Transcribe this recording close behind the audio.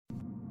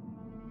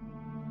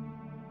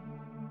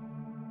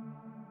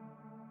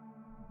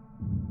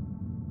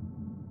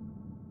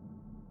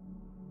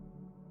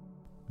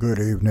Good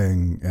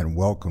evening and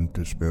welcome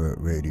to Spirit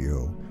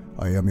Radio.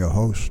 I am your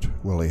host,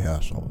 Willie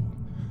Hassel.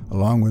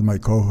 Along with my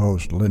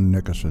co-host, Lynn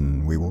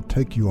Nickerson, we will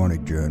take you on a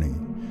journey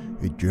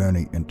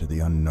into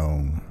the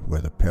unknown where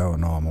the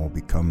paranormal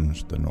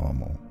becomes the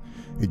normal.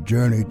 A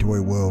journey to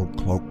a world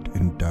cloaked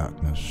in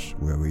darkness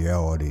where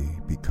reality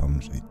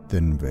becomes a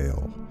thin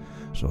veil.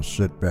 So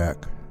sit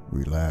back,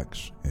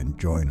 relax, and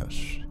join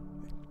us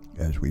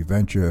as we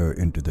venture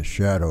into the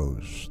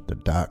shadows, the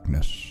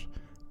darkness,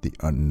 the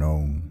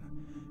unknown,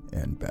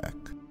 and back.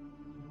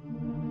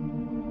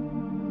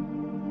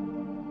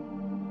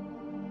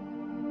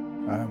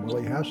 I'm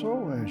Willie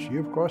Hassel, and she,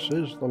 of course,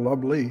 is the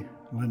lovely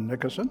Lynn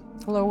Nickerson.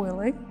 Hello,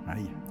 Willie.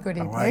 Hi. Good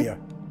evening. How are you?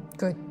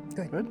 Good.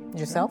 Good.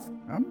 Yourself?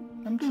 Yeah.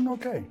 I'm doing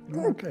okay.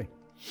 Okay.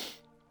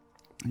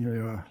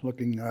 You're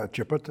looking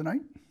chipper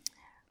tonight?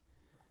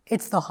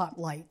 It's the hot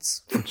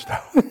lights. It's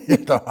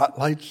the hot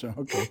lights?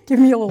 Okay. Give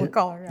me a little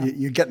color. Yeah.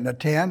 You're getting a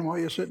tan while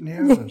you're sitting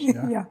here?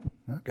 Yeah.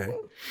 Okay.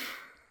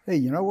 Hey,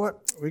 you know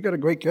what? We got a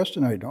great guest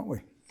tonight, don't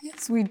we?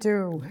 Yes, we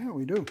do. Yeah,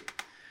 we do.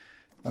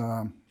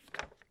 I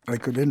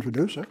could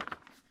introduce her.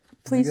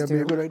 Please Think do.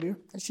 that'd be a good idea?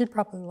 She'd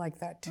probably like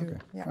that too. Okay.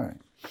 Yeah. All right.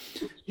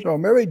 So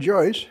Mary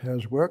Joyce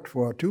has worked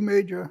for two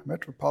major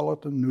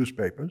metropolitan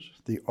newspapers,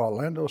 the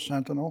Orlando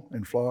Sentinel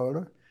in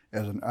Florida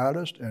as an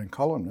artist and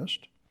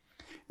columnist,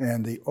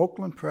 and the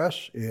Oakland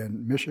Press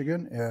in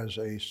Michigan as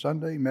a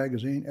Sunday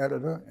magazine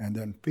editor and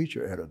then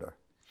feature editor.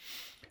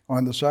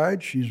 On the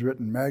side, she's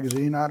written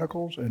magazine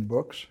articles and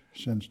books.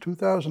 Since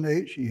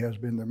 2008, she has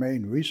been the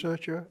main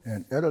researcher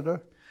and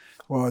editor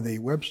for the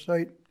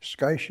website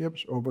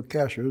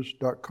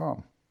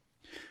skyshipsovercaches.com,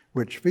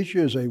 which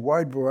features a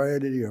wide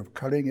variety of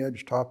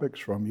cutting-edge topics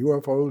from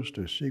UFOs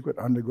to secret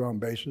underground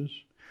bases,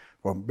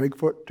 from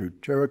Bigfoot to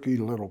Cherokee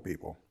Little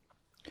People.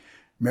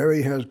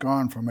 Mary has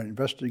gone from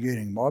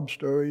investigating mob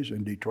stories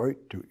in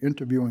Detroit to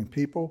interviewing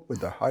people with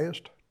the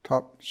highest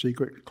top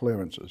secret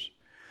clearances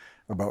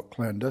about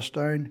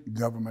clandestine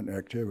government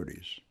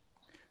activities.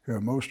 Her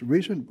most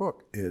recent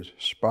book is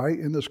Spy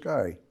in the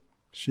Sky,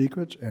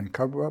 Secrets and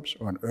Cover-Ups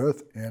on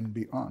Earth and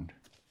Beyond.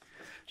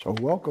 So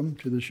welcome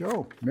to the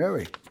show,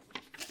 Mary.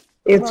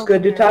 It's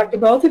good to talk to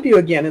both of you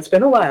again. It's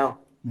been a while.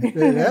 It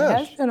It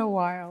has. has been a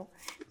while.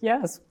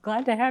 Yes,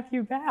 glad to have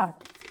you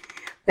back.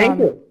 Thank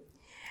you.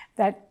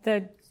 That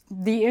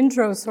the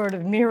intro sort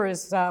of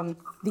mirrors the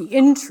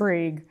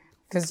intrigue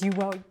because you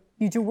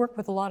do work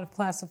with a lot of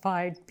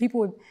classified people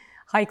with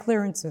high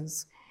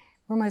clearances.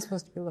 Where am I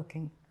supposed to be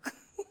looking?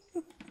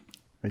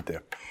 Right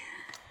there.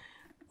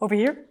 Over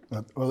here?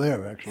 Oh,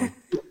 there, actually.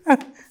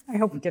 I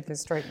hope we get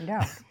this straightened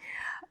out.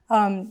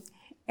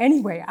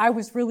 Anyway, I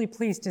was really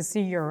pleased to see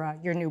your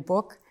new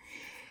book.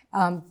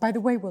 By the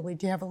way, Willie,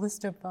 do you have a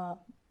list of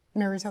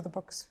Mary's other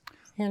books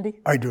handy?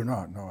 I do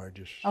not. No, I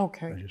just got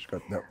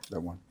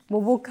that one.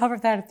 Well, we'll cover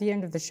that at the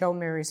end of the show,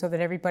 Mary, so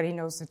that everybody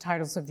knows the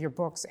titles of your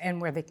books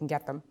and where they can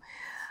get them.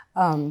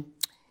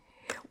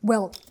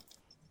 Well,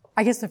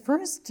 I guess the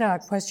first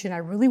question I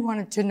really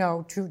wanted to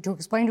know, to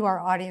explain to our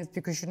audience,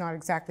 because you're not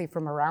exactly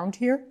from around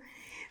here,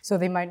 so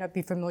they might not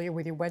be familiar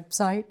with your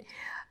website.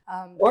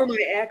 Or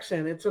my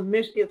accent.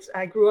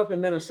 I grew up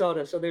in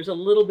Minnesota, so there's a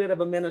little bit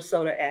of a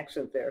Minnesota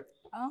accent there.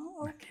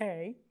 Oh,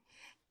 okay.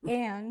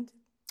 And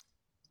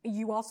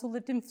you also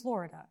lived in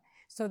Florida,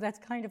 so that's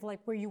kind of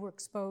like where you were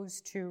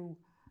exposed to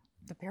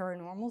the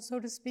paranormal, so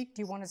to speak.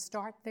 Do you want to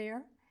start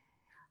there?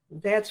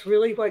 That's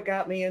really what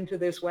got me into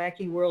this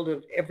wacky world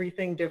of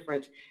everything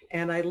different.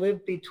 And I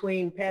lived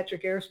between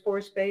Patrick Air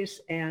Force Base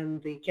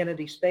and the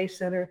Kennedy Space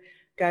Center,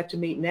 got to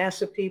meet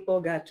NASA people,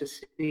 got to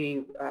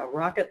see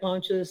rocket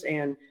launches,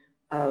 and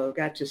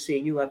got to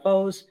see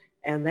UFOs.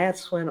 And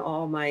that's when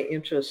all my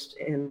interest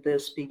in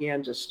this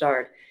began to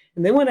start.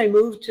 And then when I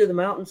moved to the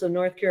mountains of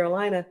North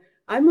Carolina,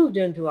 I moved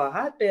into a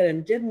hotbed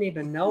and didn't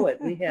even know it.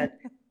 We have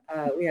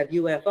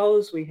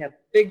UFOs, we have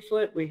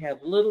Bigfoot, we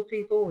have little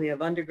people, we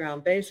have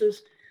underground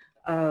bases.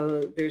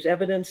 There's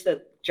evidence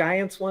that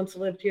giants once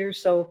lived here.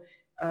 So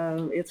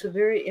it's a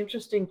very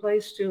interesting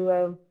place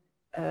to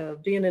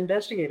be an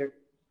investigator.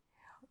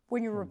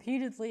 When you're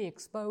repeatedly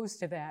exposed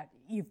to that,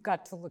 you've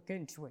got to look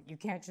into it. You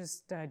can't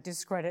just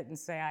discredit and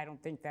say, I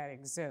don't think that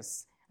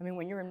exists. I mean,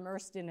 when you're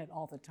immersed in it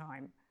all the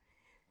time.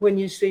 When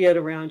you see it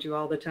around you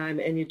all the time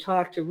and you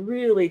talk to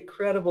really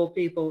credible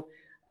people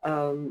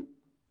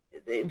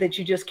that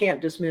you just can't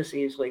dismiss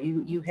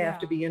easily. You have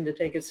to be in to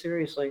take it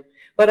seriously.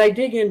 But I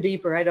dig in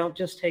deeper. I don't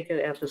just take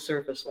it at the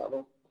surface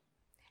level.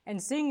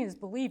 And seeing is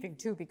believing,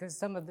 too, because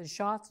some of the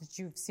shots that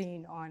you've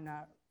seen on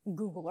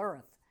Google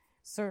Earth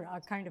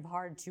are kind of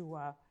hard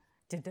to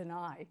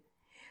deny.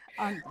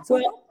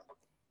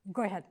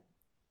 Go ahead.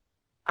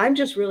 I'm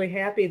just really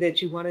happy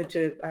that you wanted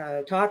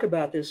to talk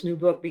about this new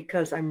book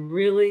because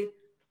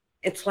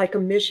it's like a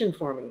mission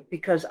for me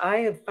because I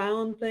have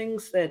found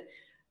things that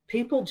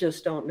people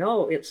just don't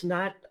know. It's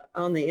not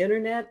on the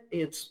internet.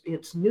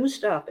 It's new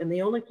stuff. And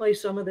the only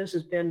place some of this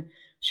has been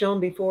shown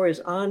before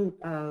is on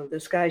the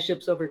Sky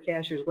Ships Over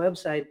Caches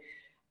website.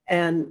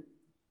 And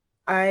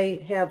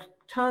I have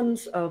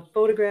tons of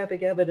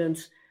photographic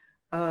evidence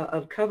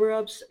of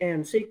cover-ups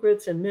and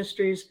secrets and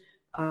mysteries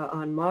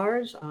on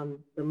Mars, on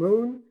the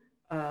moon,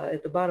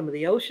 at the bottom of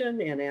the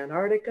ocean, in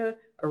Antarctica,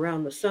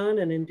 around the sun,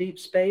 and in deep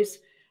space.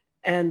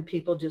 And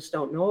people just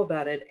don't know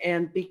about it.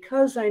 And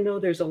because I know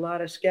there's a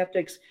lot of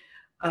skeptics,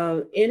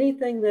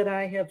 anything that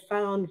I have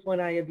found when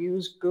I have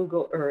used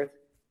Google Earth,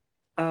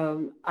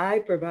 I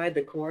provide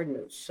the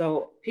coordinates.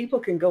 So people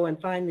can go and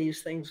find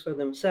these things for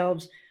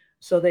themselves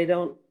so they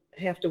don't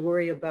have to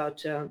worry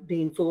about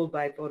being fooled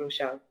by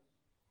Photoshop.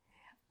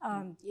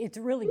 It's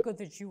really good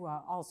that you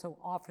also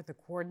offer the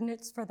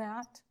coordinates for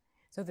that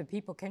so that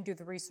people can do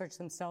the research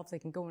themselves. They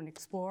can go and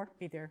explore,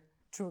 be their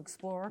true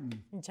explorer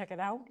and check it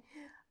out.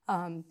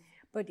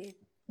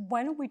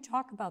 Why don't we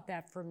talk about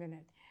that for a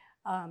minute?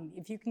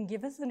 If you can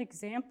give us an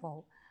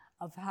example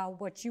of how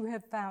what you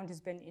have found has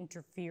been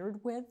interfered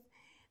with,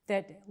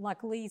 that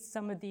luckily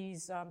some of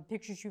these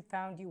pictures you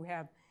found, you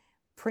have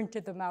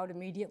printed them out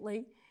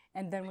immediately,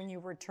 and then when you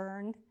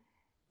returned,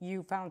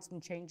 you found some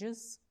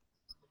changes?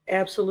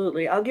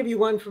 Absolutely. I'll give you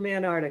one from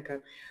Antarctica.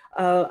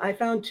 I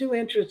found 2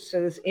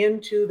 entrances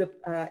into the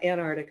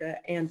Antarctica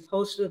and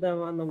posted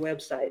them on the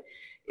website.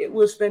 It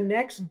was the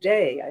next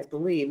day, I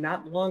believe,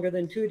 not longer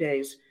than 2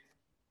 days.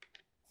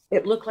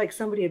 It looked like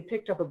somebody had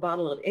picked up a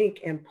bottle of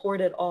ink and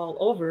poured it all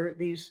over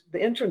the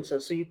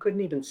entrances, so you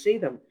couldn't even see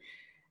them.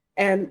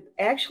 And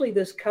actually,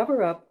 this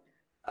cover-up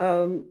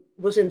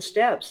was in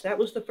steps. That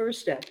was the first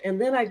step. And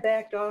then I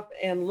backed off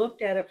and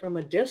looked at it from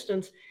a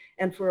distance.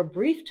 And for a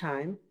brief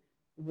time,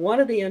 one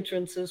of the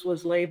entrances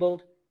was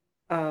labeled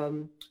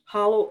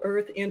Hollow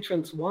Earth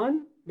Entrance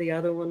 1. The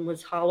other one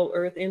was Hollow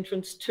Earth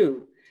Entrance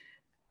 2.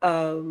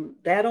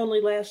 That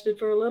only lasted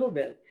for a little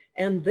bit.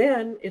 And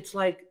then it's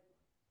like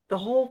the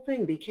whole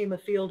thing became a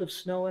field of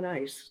snow and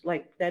ice,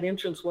 like that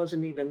entrance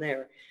wasn't even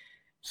there.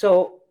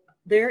 So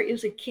there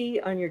is a key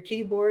on your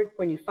keyboard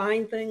when you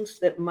find things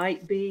that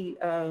might be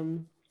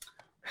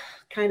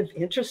kind of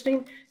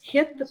interesting,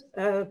 hit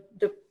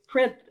the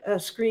print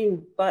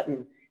screen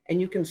button and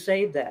you can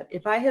save that.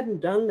 If I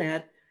hadn't done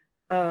that,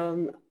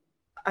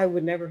 I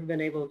would never have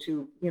been able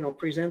to,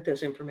 present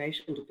this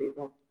information to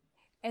people.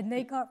 And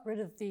they got rid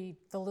of the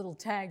little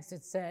tags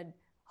that said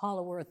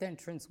Hollow Earth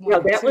Entrance 1. Yeah,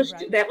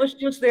 right? that was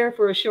just there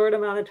for a short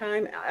amount of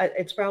time.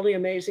 It's probably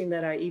amazing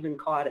that I even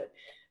caught it.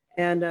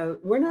 And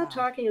we're not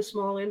talking a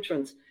small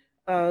entrance.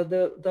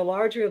 The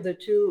larger of the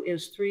 2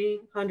 is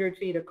 300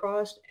 feet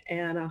across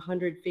and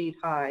 100 feet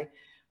high.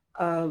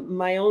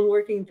 My own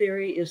working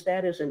theory is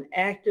that is an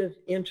active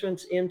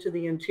entrance into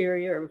the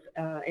interior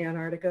of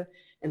Antarctica.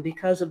 And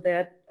because of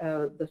that,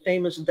 the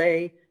famous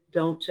they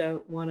don't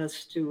want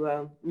us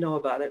to know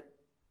about it.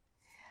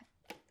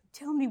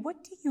 Tell me,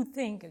 what do you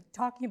think,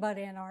 talking about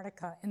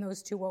Antarctica and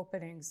those 2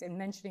 openings and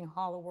mentioning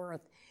Hollow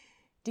Earth,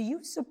 do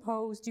you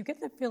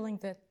get the feeling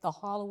that the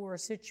Hollow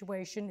Earth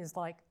situation is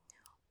like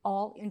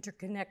all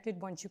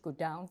interconnected once you go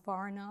down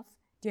far enough?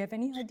 Do you have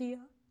any idea?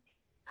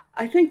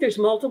 I think there's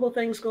multiple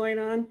things going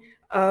on.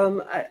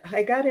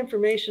 I got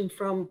information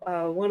from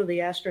one of the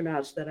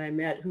astronauts that I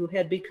met who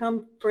had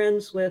become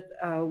friends with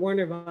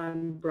Wernher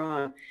von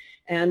Braun.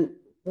 And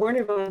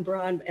Wernher von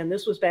Braun, and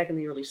this was back in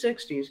the early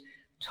 60s,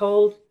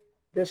 told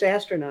this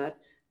astronaut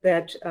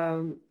that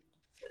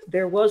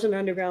there was an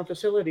underground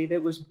facility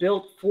that was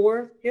built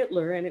for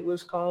Hitler, and it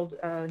was called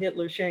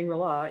Hitler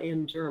Shangri-La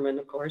in German,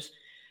 of course.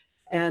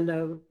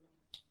 And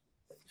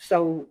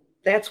so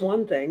that's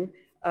one thing.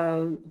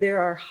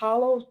 There are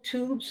hollow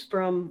tubes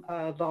from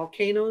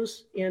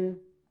volcanoes in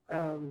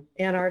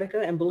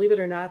Antarctica, and believe it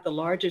or not, the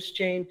largest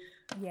chain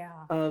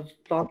of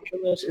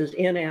volcanoes is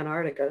in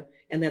Antarctica,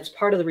 and that's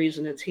part of the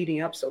reason it's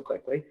heating up so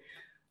quickly.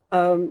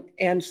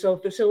 And so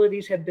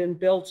facilities have been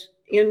built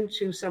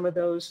into some of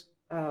those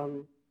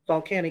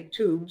volcanic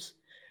tubes.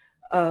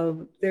 I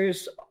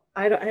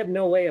have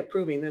no way of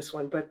proving this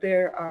one, but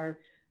there are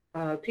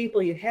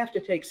people you have to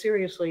take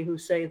seriously who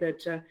say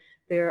that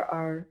there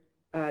are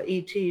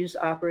ETs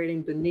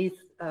operating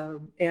beneath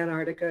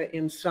Antarctica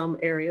in some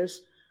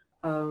areas.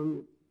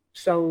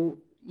 So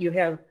you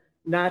have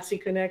Nazi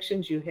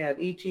connections, you have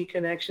ET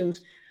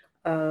connections.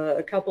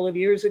 A couple of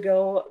years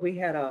ago, we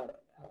had a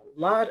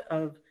lot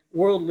of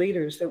world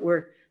leaders that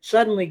were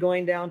suddenly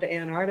going down to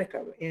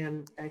Antarctica.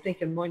 And I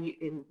think in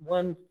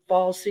one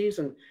fall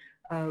season,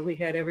 we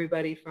had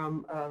everybody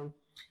from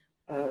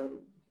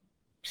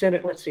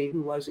let's see,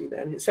 who was he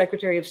then?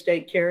 Secretary of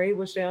State Kerry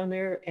was down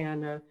there,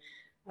 and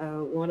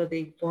one of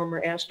the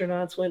former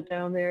astronauts went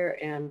down there,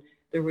 and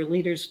there were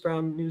leaders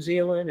from New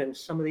Zealand and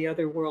some of the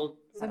other world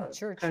some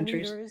church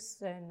countries. Leaders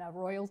and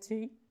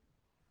royalty.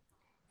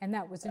 And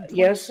that was in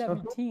Yes.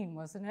 2017,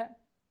 wasn't it?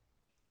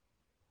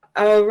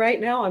 Right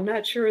now, I'm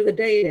not sure of the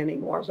date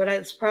anymore, but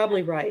it's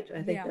probably right.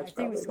 I think that's it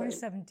was probably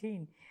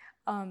 2017.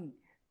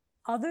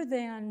 Other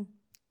than,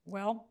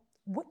 well,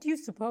 what do you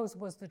suppose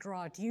was the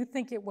draw? Do you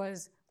think it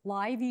was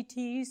live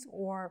ETs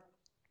or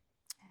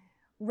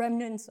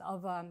remnants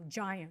of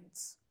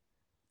giants?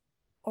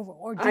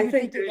 Or do you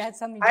think it had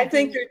something to do?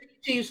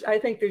 I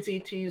think there's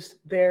ETs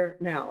there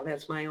now.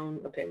 That's my own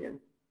opinion.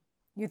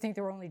 You think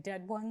there were only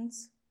dead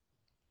ones?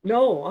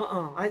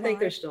 No, I think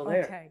they're still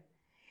there. Okay.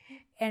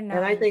 And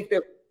I think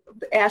that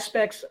the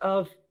aspects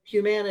of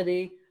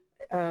humanity,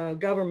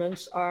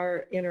 governments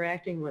are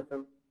interacting with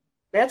them.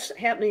 That's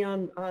happening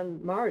on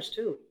Mars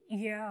too.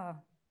 Yeah.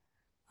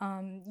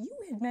 You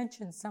had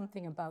mentioned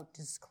something about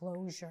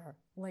disclosure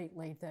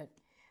lately, that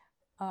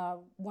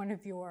one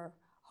of your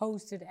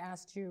hosts had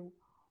asked you,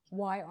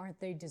 why aren't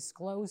they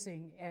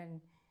disclosing? And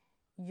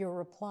your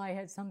reply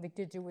had something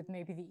to do with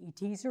maybe the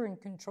ETs are in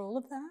control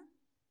of that?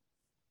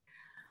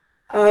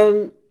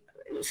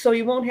 So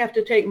you won't have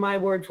to take my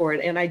word for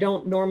it. And I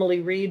don't normally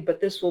read, but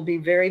this will be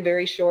very,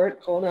 very short.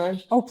 Hold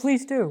on. Oh,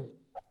 please do.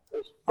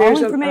 There's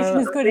All information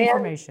is good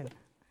information.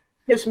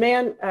 There's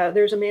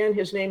a man,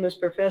 his name is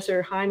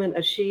Professor Hyman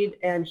Ashid,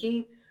 and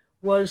he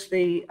was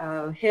the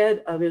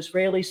head of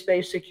Israeli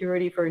space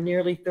security for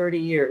nearly 30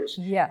 years.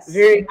 Yes.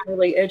 Very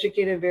highly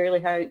educated,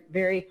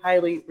 very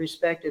highly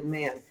respected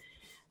man.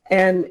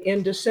 And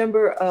in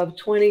December of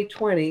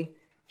 2020,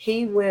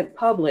 he went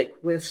public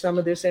with some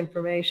of this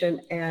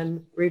information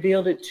and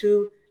revealed it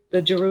to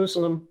the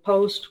Jerusalem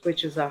Post,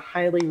 which is a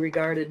highly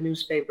regarded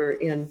newspaper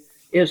in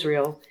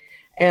Israel.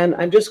 And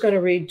I'm just going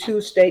to read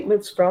two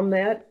statements from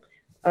that.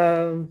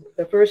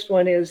 The first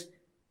one is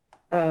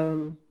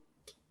the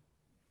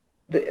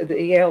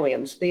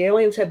aliens. The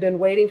aliens have been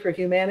waiting for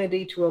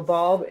humanity to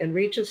evolve and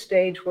reach a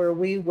stage where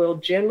we will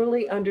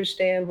generally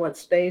understand what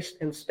space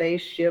and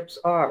spaceships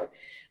are.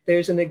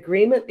 There's an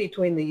agreement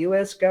between the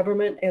U.S.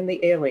 government and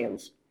the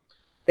aliens.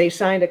 They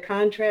signed a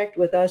contract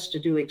with us to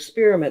do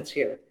experiments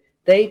here.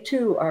 They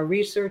too are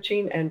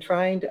researching and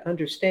trying to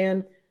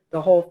understand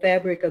the whole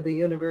fabric of the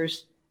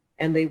universe,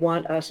 and they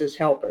want us as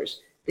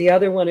helpers. The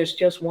other one is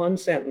just one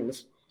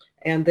sentence,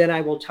 and then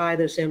I will tie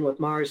this in with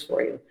Mars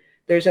for you.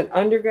 There's an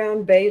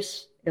underground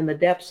base in the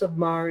depths of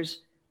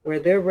Mars where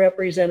their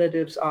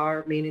representatives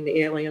are, meaning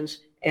the aliens,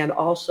 and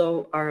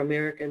also our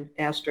American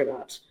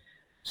astronauts.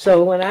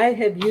 So when I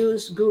have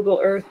used Google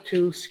Earth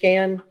to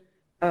scan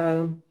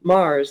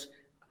Mars,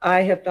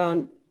 I have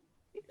found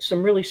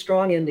some really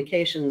strong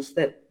indications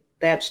that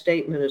that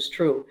statement is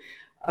true.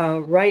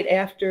 Right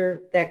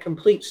after that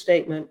complete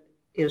statement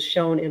is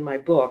shown in my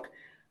book,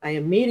 I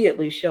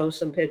immediately show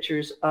some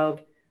pictures of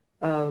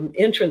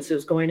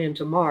entrances going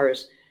into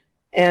Mars.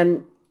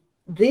 And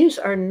these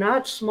are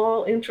not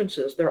small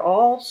entrances. They're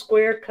all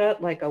square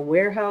cut like a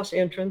warehouse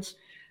entrance.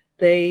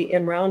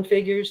 In round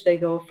figures, they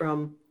go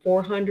from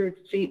 400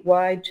 feet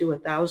wide to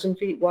 1,000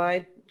 feet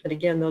wide. And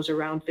again, those are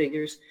round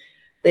figures.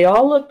 They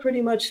all look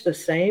pretty much the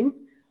same,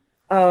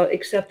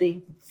 except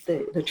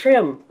the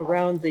trim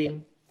around the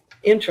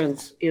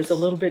entrance is a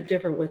little bit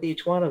different with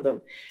each one of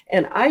them.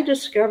 And I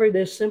discovered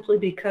this simply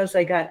because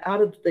I got out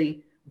of the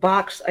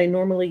box I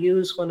normally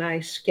use when I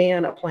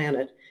scan a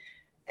planet.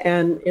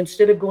 And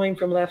instead of going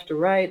from left to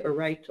right or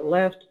right to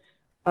left,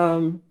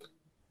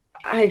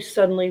 I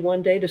suddenly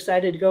one day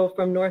decided to go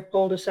from North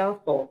Pole to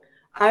South Pole.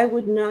 I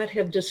would not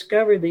have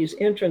discovered these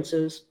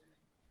entrances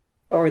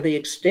or the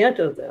extent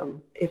of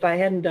them if I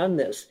hadn't done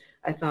this.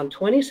 I found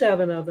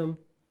 27 of them,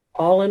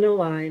 all in a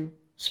line,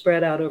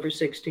 spread out over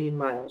 16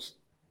 miles.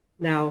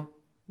 Now,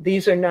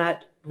 these are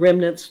not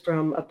remnants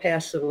from a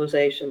past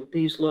civilization.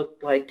 These look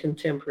like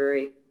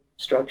contemporary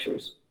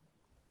structures.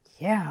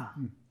 Yeah.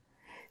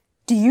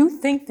 Do you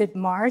think that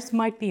Mars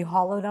might be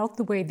hollowed out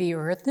the way the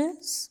Earth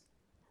is?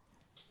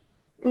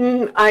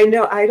 I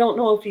don't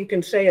know if you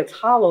can say it's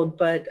hollowed,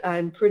 but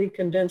I'm pretty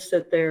convinced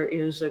that there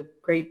is a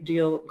great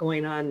deal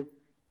going on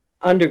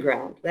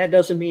underground. That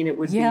doesn't mean it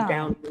would be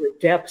down to the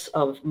depths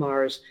of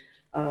Mars.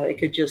 It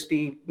could just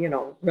be,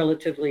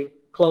 relatively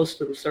close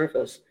to the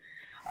surface.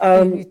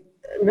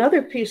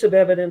 Another piece of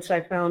evidence I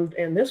found,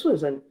 and this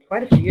was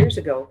quite a few years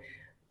ago,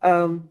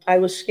 I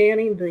was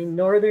scanning the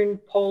northern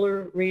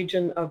polar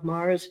region of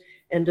Mars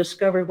and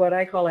discovered what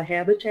I call a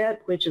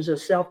habitat, which is a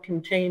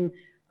self-contained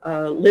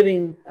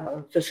living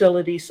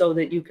facility so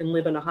that you can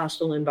live in a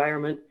hostile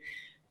environment.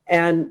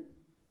 And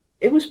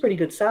it was pretty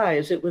good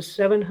size. It was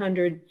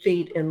 700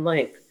 feet in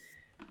length.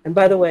 And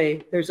by the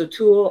way, there's a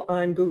tool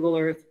on Google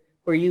Earth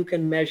where you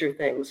can measure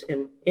things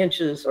in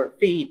inches or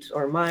feet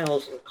or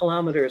miles or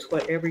kilometers,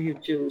 whatever you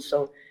choose.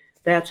 So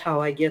that's how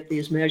I get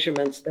these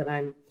measurements that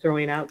I'm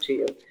throwing out to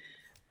you.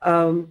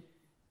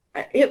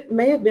 It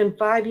may have been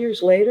 5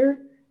 years later,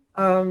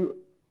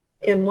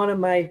 in one of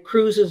my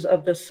cruises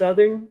of the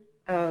southern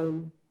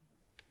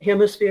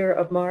hemisphere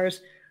of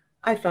Mars,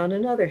 I found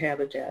another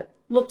habitat.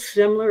 Looked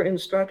similar in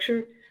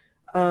structure,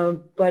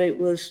 but it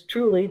was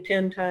truly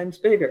 10 times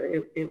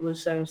bigger. It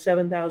was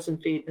 7,000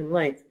 feet in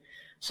length.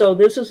 So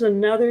this is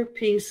another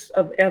piece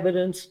of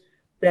evidence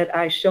that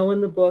I show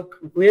in the book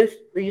with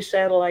these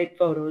satellite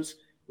photos,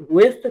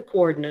 with the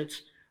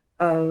coordinates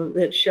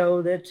that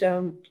show that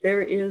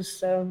there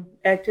is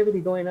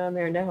activity going on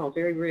there now,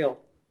 very real.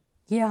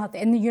 Yeah,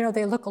 and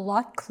they look a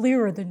lot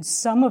clearer than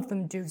some of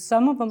them do.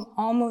 Some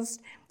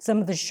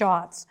of the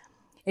shots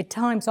at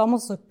times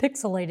almost look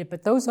pixelated,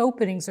 but those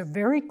openings are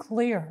very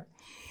clear.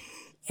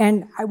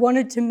 And I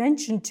wanted to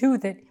mention too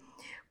that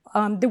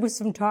there was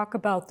some talk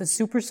about the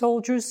super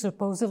soldiers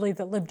supposedly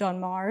that lived on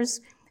Mars,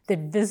 that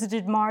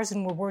visited Mars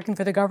and were working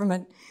for the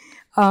government.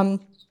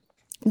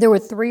 There were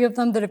 3 of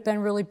them that have been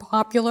really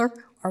popular,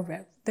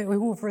 or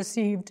who've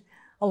received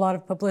a lot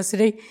of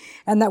publicity,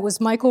 and that was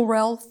Michael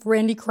Relf,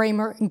 Randy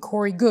Kramer, and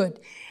Corey Good.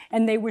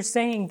 And they were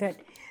saying that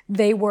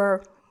they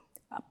were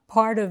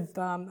part of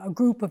a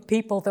group of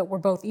people that were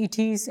both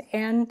ETs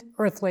and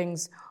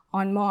Earthlings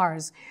on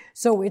Mars.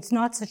 So it's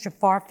not such a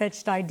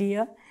far-fetched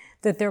idea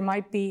that there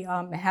might be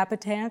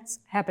habitats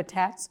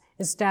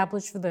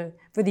established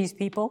for these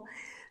people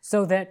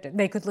so that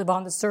they could live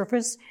on the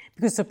surface,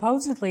 because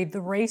supposedly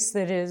the race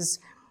that is,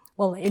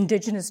 well,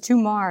 indigenous to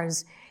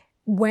Mars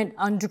went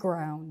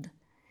underground.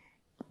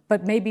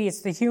 But maybe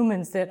it's the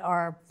humans that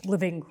are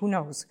living, who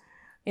knows,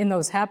 in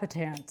those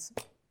habitats.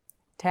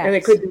 And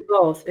it could be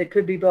both. It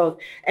could be both.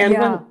 And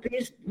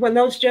when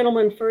those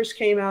gentlemen first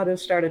came out and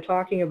started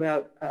talking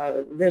about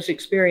this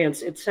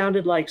experience, it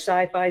sounded like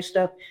sci-fi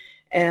stuff,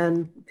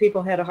 and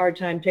people had a hard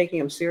time taking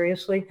them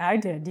seriously. I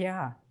did,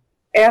 yeah.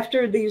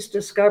 After these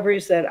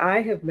discoveries that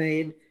I have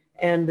made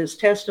and this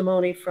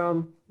testimony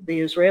from the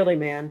Israeli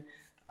man,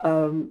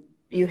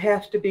 you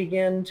have to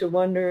begin to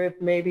wonder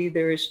if maybe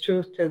there is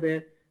truth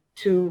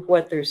to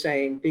what they're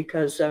saying,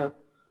 because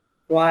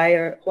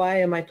why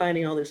am I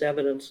finding all this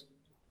evidence?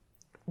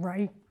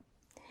 Right.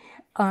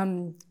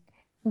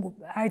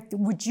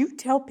 Would you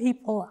tell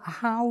people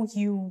how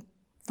you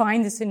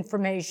find this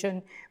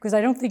information? Because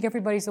I don't think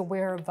everybody's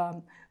aware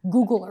of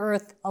Google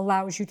Earth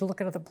allows you to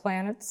look at other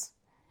planets.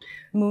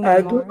 Moon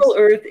and Mars. Google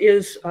Earth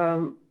is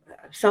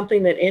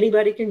something that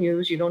anybody can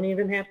use. You don't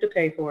even have to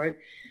pay for it.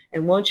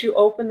 And once you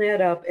open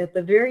that up, at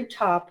the very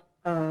top,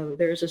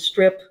 there's a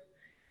strip,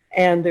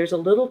 and there's a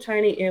little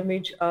tiny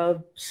image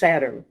of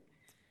Saturn.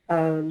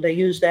 They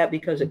use that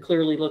because it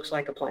clearly looks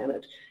like a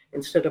planet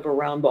instead of a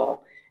round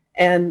ball.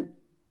 And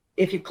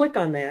if you click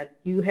on that,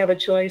 you have a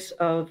choice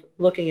of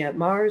looking at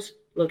Mars,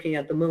 looking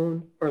at the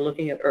moon, or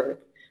looking at Earth.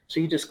 So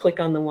you just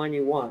click on the one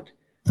you want.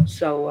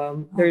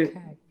 So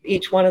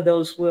each one of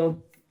those will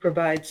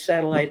provide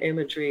satellite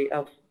imagery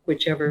of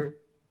whichever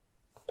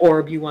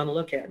orb you want to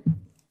look at.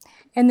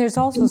 And there's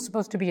also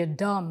supposed to be a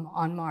DUM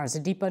on Mars, a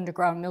deep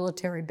underground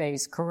military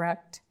base,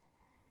 correct?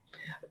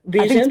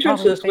 These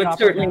entrances would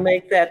certainly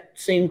make that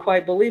seem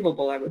quite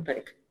believable, I would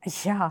think.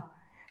 Yeah.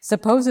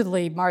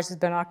 Supposedly, Mars has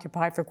been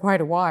occupied for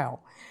quite a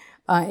while.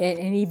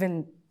 And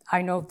even,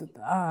 I know,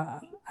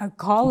 a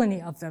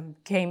colony of them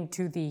came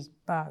to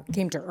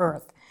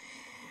Earth.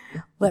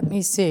 Let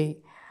me see.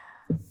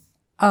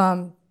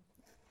 How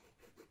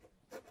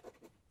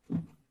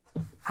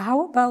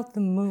about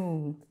the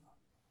moon?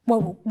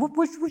 Well,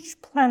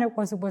 which planet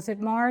was it? Was it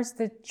Mars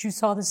that you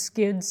saw the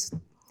skids,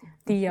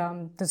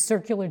 the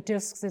circular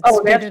discs that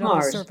skidded on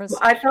the surface?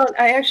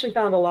 I actually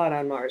found a lot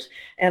on Mars,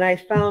 and I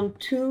found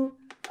two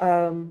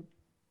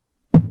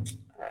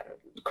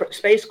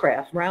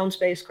spacecraft, round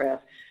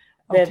spacecraft,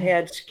 that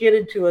had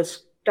skidded to a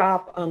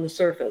stop on the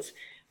surface.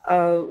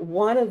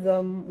 One of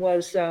them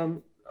was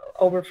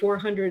over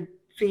 400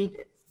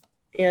 feet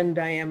in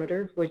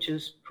diameter, which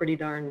is pretty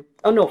darn,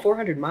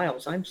 400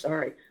 miles, I'm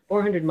sorry,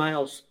 400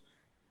 miles.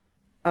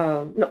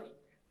 No,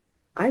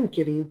 I'm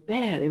giving you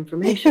bad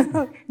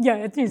information. Yeah,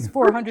 it is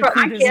 400 feet,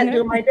 I can't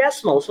do my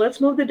decimals.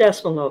 Let's move the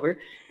decimal over.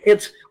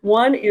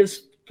 One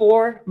is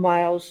 4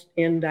 miles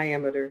in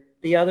diameter.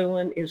 The other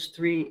one is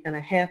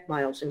 3.5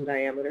 miles in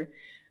diameter.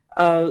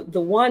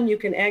 The one you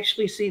can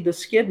actually see the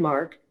skid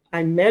mark.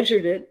 I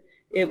measured it.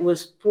 It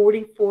was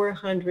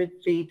 4,400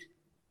 feet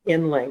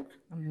in length.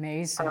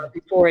 Amazing.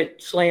 Before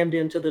it slammed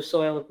into the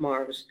soil of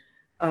Mars.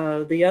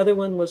 The other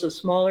one was a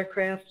smaller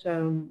craft.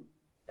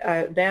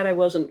 That I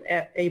wasn't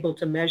able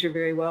to measure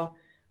very well,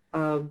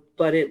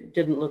 but it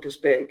didn't look as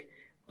big.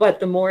 But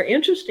the more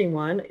interesting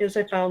one is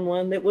I found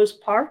one that was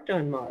parked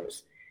on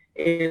Mars.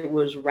 It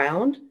was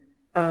round.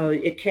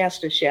 It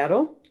cast a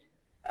shadow.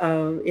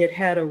 It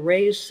had a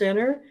raised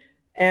center.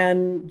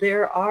 And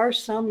there are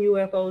some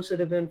UFOs that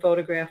have been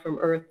photographed from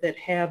Earth that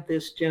have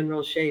this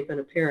general shape and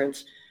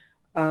appearance.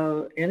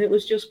 And it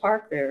was just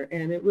parked there.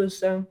 And it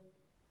was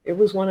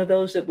one of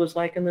those that was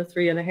like in the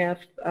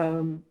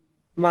 3.5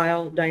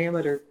 mile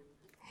diameter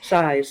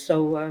size.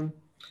 So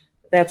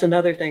that's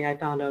another thing I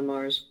found on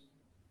Mars.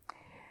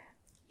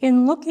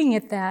 In looking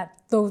at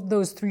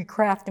those three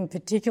craft in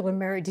particular,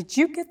 Mary, did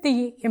you get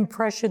the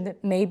impression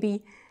that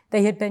maybe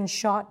they had been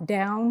shot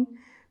down?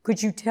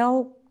 Could you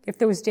tell if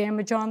there was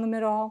damage on them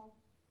at all?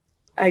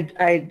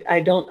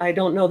 I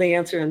don't know the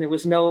answer, and there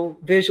was no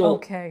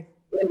visual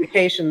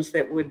indications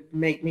that would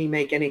make me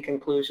make any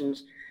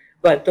conclusions.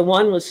 But the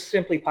one was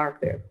simply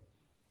parked there.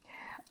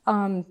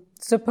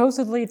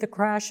 Supposedly, the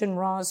crash in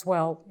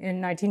Roswell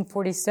in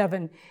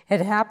 1947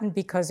 had happened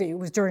because it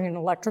was during an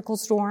electrical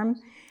storm,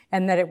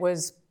 and that it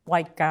was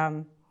like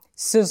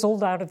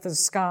sizzled out of the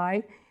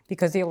sky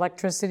because the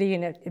electricity,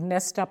 and it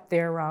messed up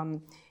their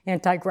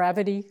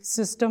anti-gravity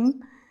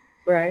system.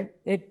 Right.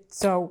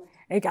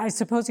 I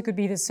suppose it could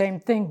be the same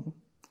thing.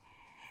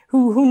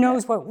 Who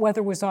knows what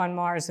weather was on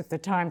Mars at the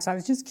time? So I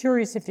was just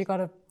curious if you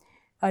got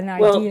an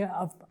idea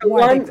of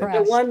why they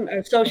crashed. The one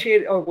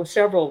associated, or was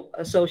several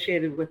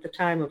associated with the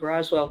time of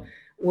Roswell,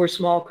 were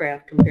small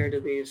craft compared to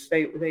these.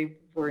 They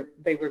were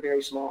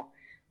very small.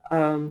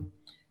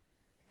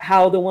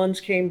 How the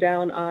ones came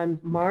down on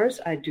Mars,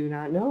 I do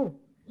not know.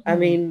 I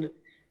mean,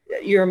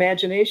 your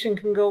imagination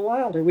can go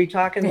wild. Are we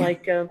talking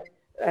like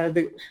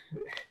the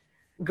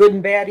good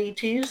and bad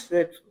ETs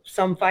that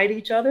some fight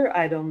each other?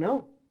 I don't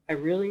know. I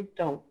really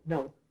don't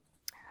know.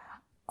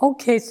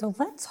 Okay, so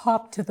let's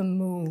hop to the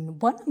moon.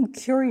 What I'm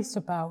curious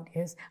about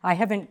is, I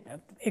haven't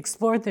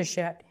explored this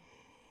yet,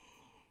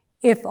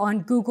 if on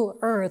Google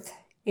Earth,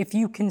 if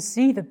you can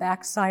see the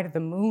backside of the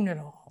moon at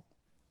all.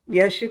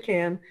 Yes, you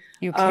can.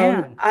 You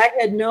can. I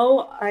had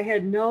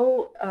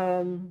no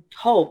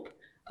hope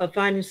of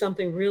finding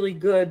something really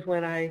good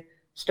when I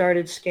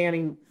started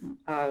scanning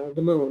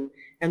the moon.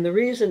 And the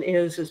reason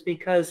is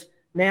because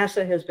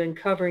NASA has been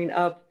covering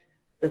up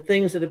the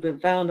things that have been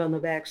found on the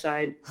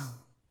backside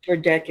for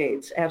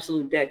decades,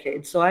 absolute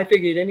decades. So I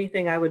figured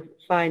anything I would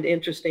find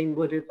interesting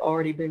would have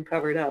already been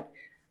covered up.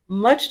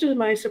 Much to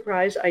my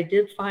surprise, I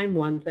did find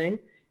one thing,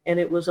 and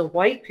it was a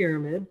white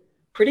pyramid,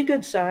 pretty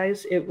good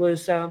size. It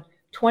was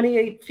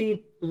 28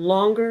 feet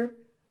longer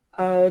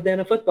than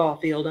a football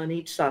field on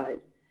each side.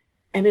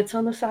 And it's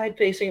on the side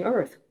facing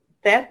Earth.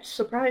 That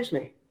surprised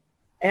me.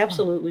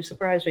 Absolutely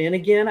surprised me. And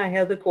again, I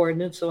have the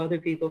coordinates so other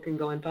people can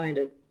go and find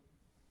it.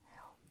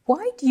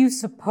 Why do you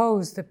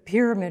suppose the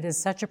pyramid is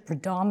such a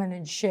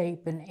predominant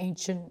shape in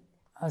ancient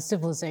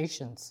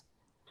civilizations?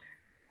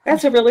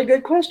 That's a really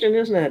good question,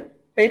 isn't it?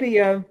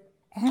 Maybe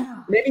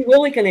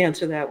Willie can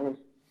answer that one.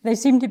 They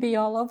seem to be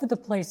all over the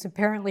place.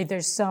 Apparently,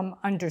 there's some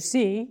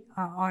undersea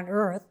on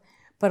Earth,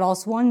 but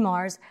also on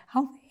Mars,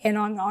 and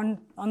on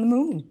the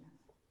moon.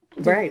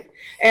 Right.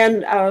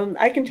 And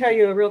I can tell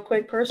you a real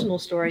quick personal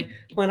story.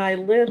 When I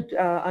lived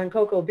on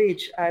Cocoa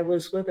Beach, I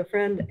was with a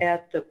friend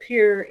at the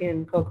pier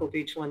in Cocoa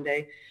Beach one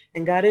day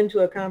and got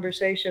into a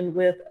conversation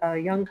with a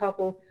young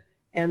couple,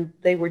 and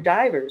they were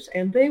divers.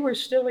 And they were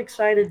still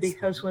excited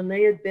because when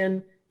they had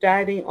been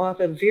diving off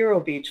of Vero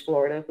Beach,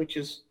 Florida, which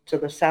is to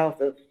the south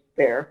of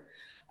there,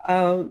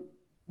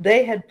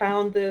 they had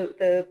found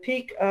the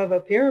peak of a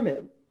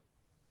pyramid.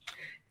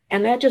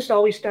 And that just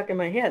always stuck in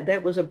my head.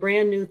 That was a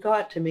brand new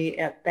thought to me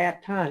at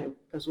that time,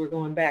 because we're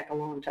going back a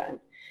long time.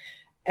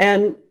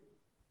 And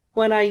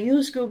when I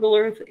used Google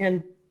Earth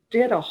and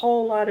did a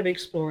whole lot of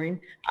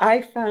exploring,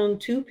 I found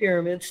two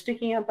pyramids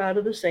sticking up out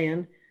of the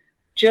sand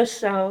just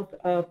south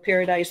of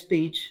Paradise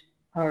Beach,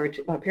 or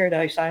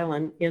Paradise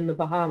Island in the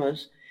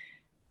Bahamas.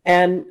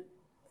 And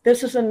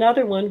this is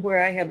another one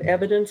where I have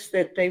evidence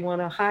that they want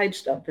to hide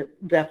stuff, that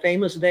the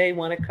famous they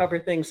want to cover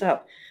things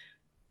up.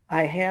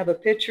 I have a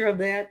picture of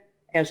that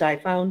as I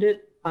found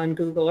it on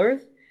Google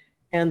Earth.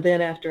 And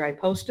then after I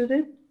posted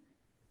it,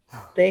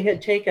 they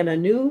had taken a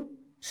new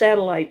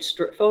satellite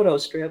photo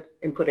strip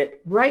and put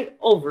it right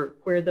over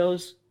where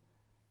those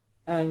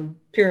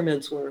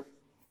pyramids were.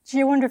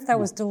 Gee, I wonder if that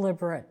was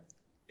deliberate.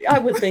 I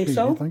would think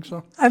so. You think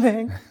so? I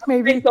think,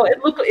 maybe. So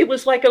it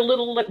was like a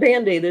little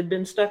Band-Aid had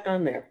been stuck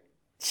on there.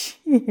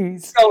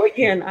 Jeez. So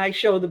again, I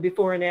show the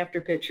before and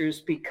after pictures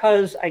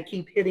because I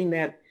keep hitting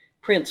that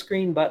print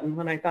screen button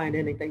when I find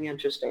anything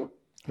interesting.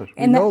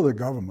 We know the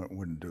government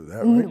wouldn't do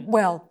that, right?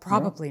 Well,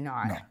 probably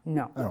not.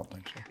 No. I don't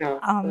think so.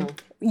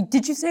 No.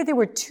 Did you say there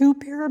were two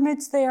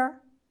pyramids there?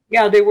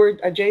 Yeah, they were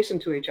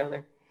adjacent to each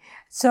other.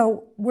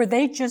 So were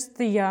they just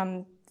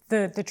the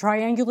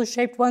triangular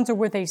shaped ones, or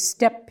were they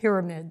step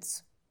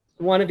pyramids?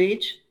 One of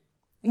each?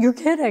 You're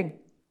kidding.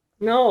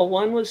 No,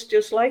 one was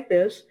just like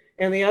this,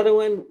 and the other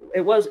one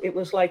it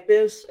was like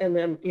this, and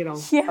then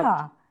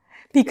Yeah,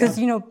 because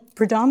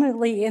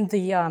predominantly in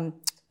the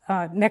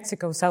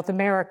Mexico, South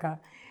America,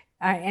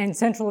 and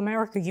Central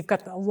America, you've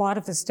got a lot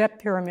of the step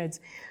pyramids.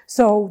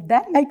 So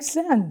that makes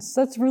sense.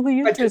 That's really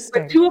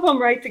interesting. But two of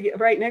them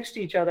right next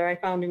to each other, I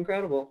found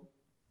incredible.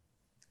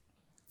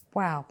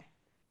 Wow.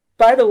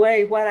 By the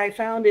way, what I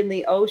found in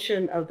the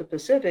ocean of the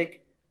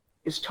Pacific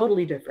is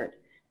totally different.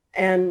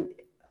 And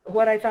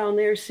what I found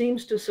there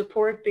seems to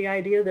support the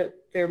idea that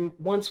there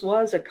once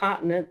was a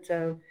continent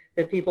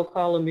that people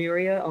call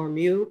Lemuria or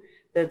Mu,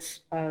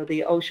 that's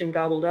the ocean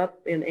gobbled up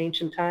in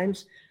ancient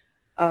times.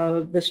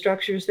 The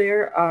structures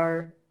there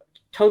are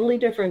totally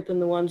different than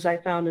the ones I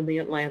found in the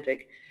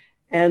Atlantic.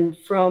 And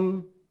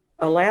from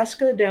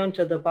Alaska down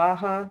to the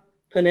Baja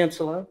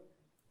Peninsula,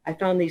 I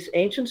found these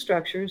ancient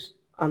structures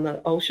on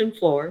the ocean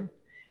floor.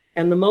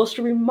 And the most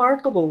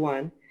remarkable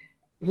one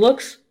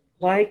looks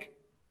like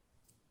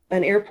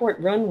an airport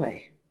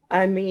runway.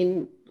 I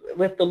mean,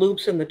 with the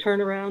loops and the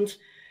turnarounds.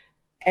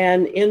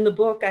 And in the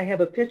book, I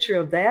have a picture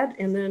of that.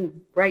 And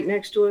then right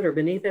next to it or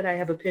beneath it, I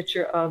have a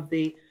picture of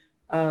the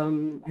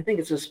I think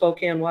it's a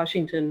Spokane,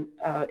 Washington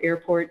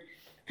airport.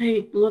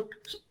 They look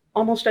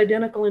almost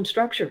identical in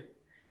structure,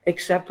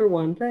 except for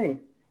one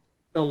thing.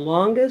 The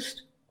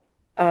longest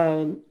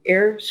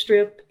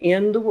airstrip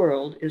in the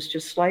world is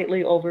just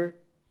slightly over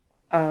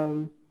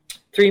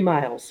 3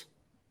 miles.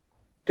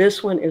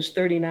 This one is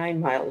 39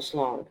 miles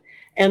long.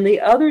 And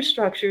the other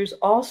structures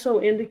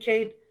also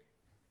indicate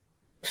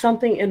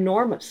something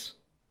enormous.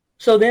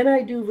 So then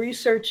I do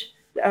research,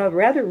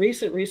 rather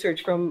recent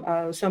research from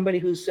somebody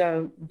who's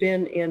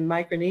been in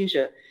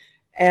Micronesia,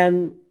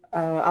 and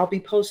I'll be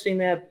posting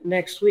that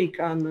next week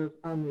on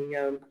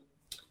the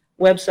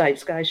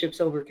website,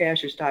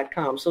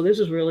 skyshipsovercashers.com. So this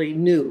is really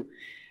new.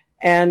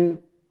 And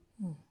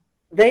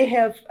they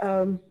have,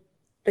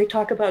 they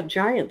talk about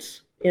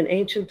giants in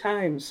ancient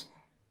times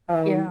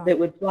that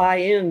would fly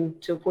in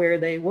to where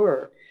they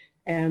were.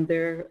 And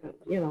they're,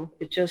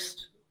 it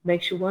just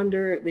makes you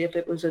wonder if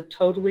it was a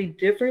totally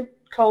different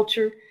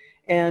culture,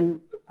 and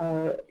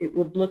it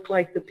would look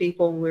like the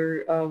people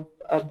were of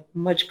a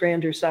much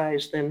grander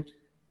size than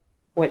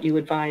what you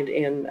would find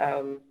in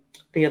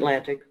the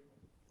Atlantic.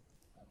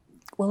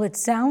 Well, it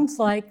sounds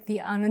like the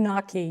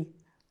Anunnaki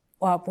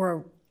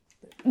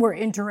were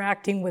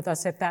interacting with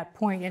us at that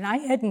point, and I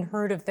hadn't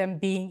heard of them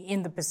being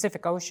in the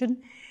Pacific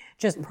Ocean,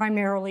 just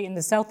primarily in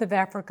the south of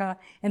Africa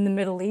and the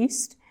Middle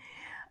East.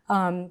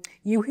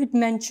 You had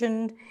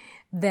mentioned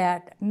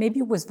that maybe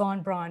it was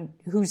von Braun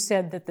who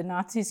said that the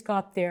Nazis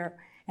got their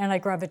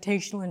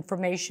anti-gravitational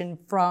information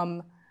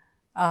from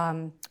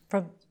the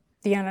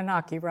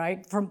Anunnaki,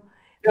 right?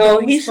 No,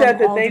 he said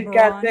that they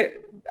got their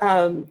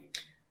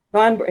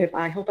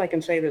I hope I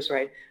can say this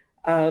right.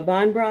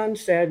 Von Braun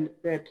said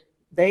that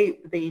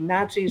the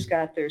Nazis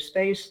got their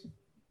space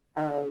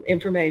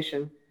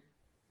information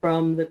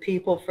from the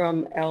people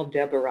from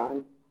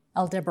Aldebaran.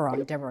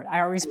 Aldebaran.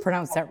 I always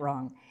pronounce that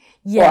wrong.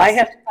 Yes. Well, I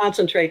have to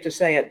concentrate to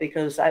say it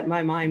because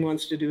my mind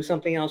wants to do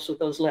something else with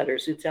those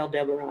letters. It's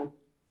Aldebaran.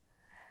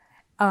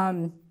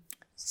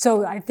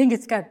 So I think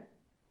it's got,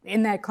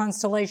 in that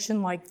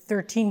constellation, like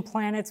 13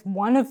 planets.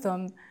 One of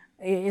them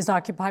is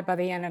occupied by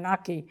the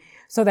Anunnaki.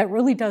 So that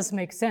really does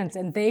make sense.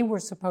 And they were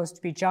supposed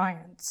to be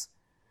giants.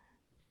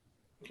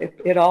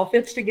 It all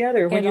fits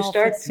together when you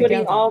start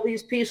putting all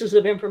these pieces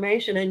of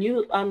information, and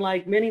you,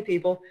 unlike many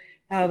people,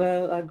 have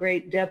a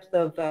great depth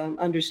of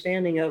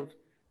understanding of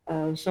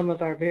some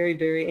of our very,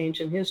 very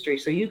ancient history.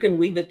 So you can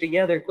weave it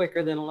together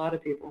quicker than a lot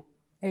of people.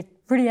 It's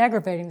pretty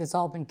aggravating that's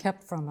all been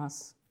kept from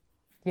us,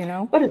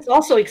 But it's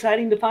also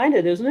exciting to find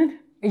it, isn't it?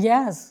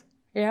 Yes,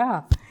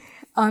 yeah.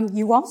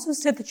 You also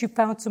said that you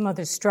found some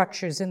other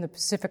structures in the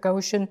Pacific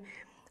Ocean.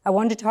 I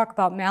wanted to talk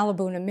about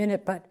Malibu in a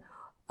minute, but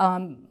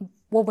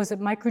what was it,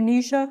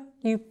 Micronesia?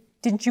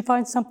 Didn't you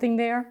find something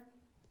there?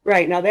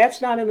 Right. Now,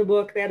 that's not in the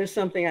book. That is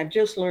something I've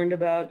just learned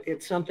about.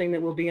 It's something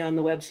that will be on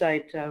the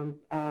website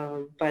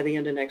by the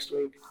end of next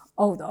week.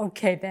 Oh,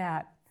 okay,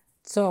 that.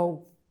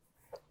 So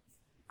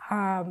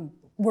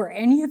were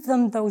any of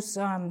them those,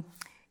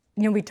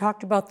 we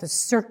talked about the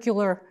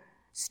circular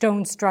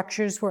stone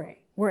structures.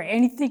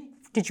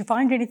 Did you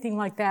find anything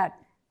like that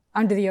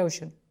under the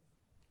ocean?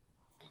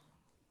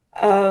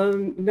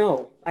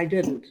 No, I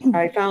didn't.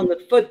 I found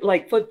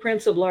the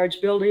footprints of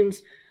large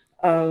buildings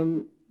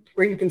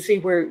where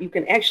you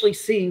can actually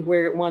see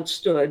where it once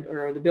stood,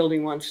 or the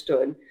building once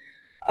stood.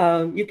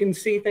 You can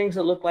see things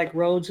that look like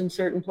roads in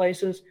certain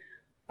places.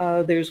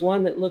 There's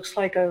one that looks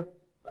like a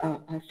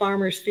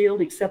farmer's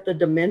field, except the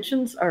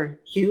dimensions are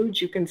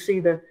huge. You can see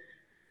the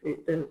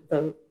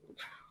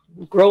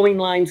growing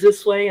lines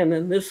this way and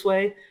then this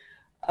way.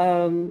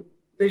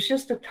 There's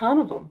just a ton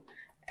of them.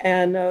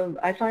 And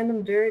I find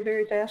them very,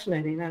 very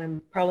fascinating. And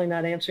I'm probably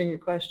not answering your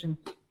question.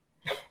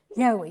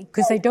 Yeah,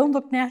 because they don't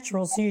look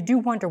natural. So you do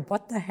wonder,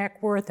 what the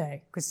heck were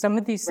they? Because some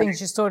of these things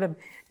just sort of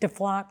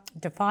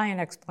defy an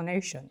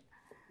explanation.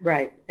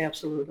 Right,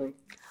 absolutely.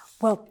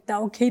 Well,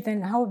 okay,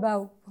 then how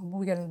about,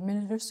 we got a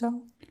minute or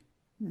so?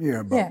 Yeah,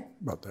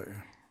 about that,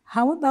 yeah.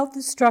 How about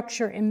the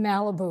structure in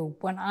Malibu?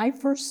 When I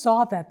first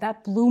saw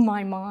that blew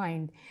my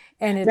mind.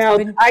 And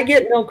I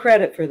get no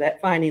credit for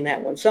finding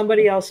that one.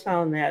 Somebody else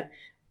found that.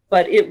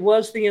 But it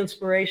was the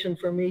inspiration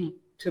for me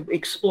to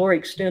explore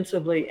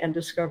extensively and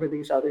discover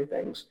these other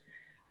things.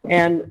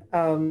 And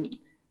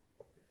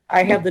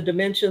I have the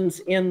dimensions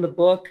in the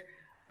book,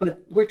 but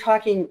we're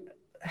talking,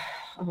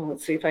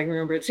 let's see if I can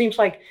remember. It seems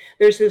like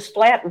there's this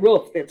flat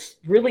roof that's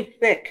really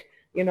thick,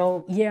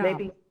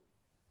 maybe,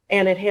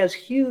 and it has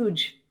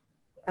huge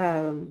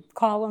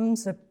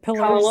columns, pillars.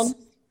 Columns,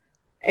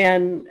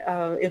 and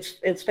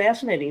it's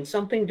fascinating.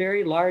 Something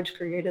very large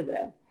created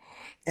that.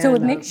 So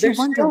it makes you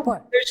wonder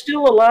what. There's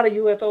still a lot of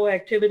UFO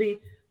activity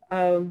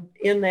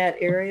in that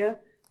area.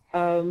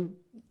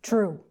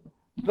 True.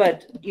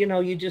 But,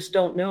 you just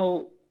don't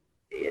know.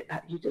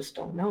 You just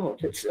don't know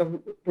if it's a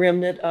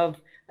remnant of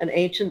an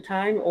ancient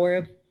time or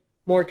if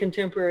more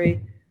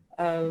contemporary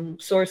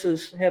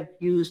sources have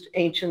used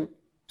ancient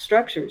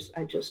structures.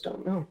 I just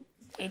don't know.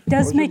 It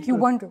does make you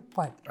wonder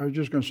what. I was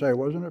just going to say,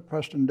 wasn't it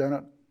Preston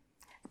Dennett?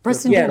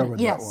 Preston Dennett,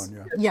 yes.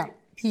 Yeah.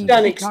 He's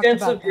done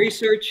extensive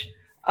research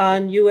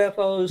on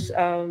UFOs,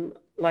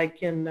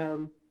 like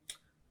in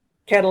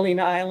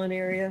Catalina Island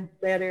area,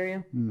 that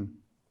area.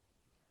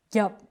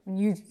 Yep,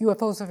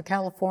 UFOs over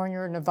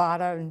California,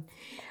 Nevada. And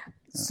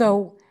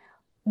so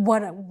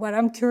what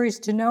I'm curious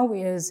to know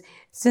is,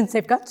 since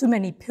they've got so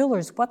many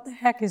pillars, what the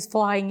heck is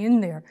flying in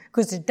there?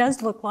 Because it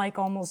does look like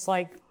almost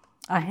like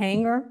a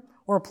hangar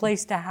or a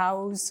place to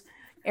house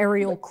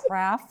aerial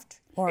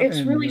craft.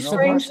 It's really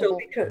strange, though,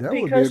 because that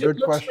would be a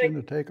good question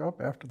to take up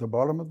after the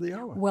bottom of the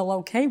hour. Well,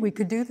 okay, we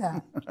could do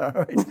that. All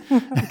right.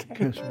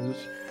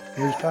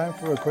 It's time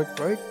for a quick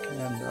break,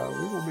 and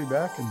we will be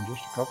back in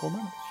just a couple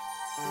minutes.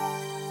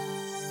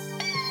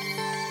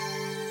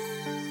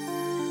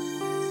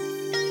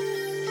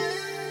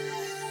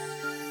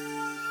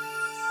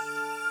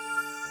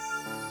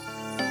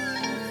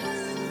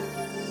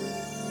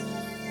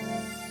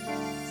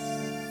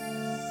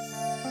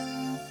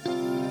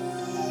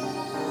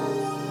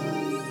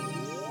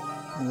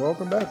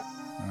 welcome back.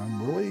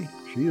 I'm Willie,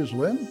 she is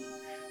Lynn,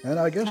 and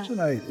our guest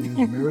tonight is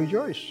Mary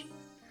Joyce.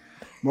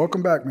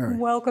 Welcome back, Mary.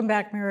 Welcome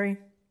back, Mary.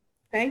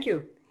 Thank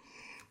you.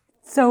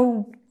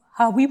 So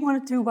we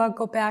wanted to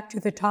go back to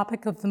the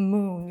topic of the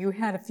moon. You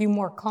had a few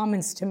more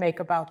comments to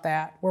make about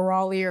that. We're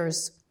all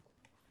ears.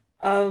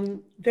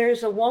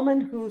 There's a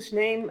woman whose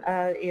name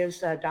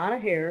is Donna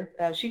Hare.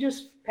 She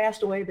just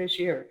passed away this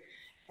year.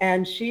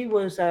 And she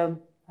was a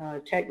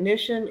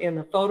technician in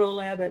the photo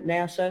lab at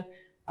NASA.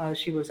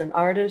 She was an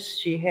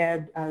artist. She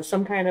had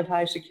some kind of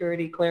high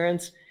security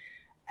clearance.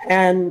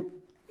 And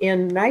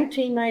in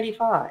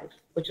 1995,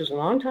 which is a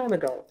long time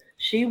ago,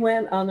 she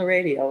went on the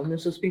radio, and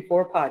this is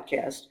before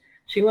podcast.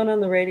 She went on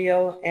the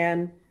radio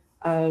and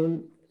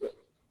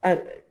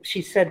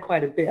she said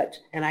quite a bit,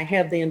 and I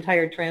have the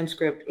entire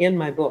transcript in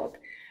my book.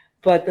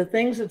 But the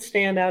things that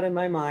stand out in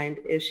my mind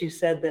is she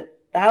said that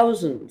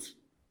thousands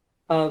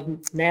of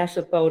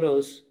NASA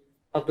photos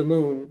of the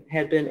moon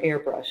had been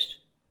airbrushed.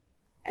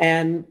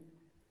 And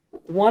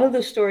one of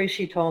the stories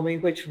she told me,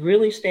 which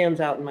really stands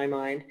out in my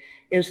mind,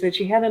 is that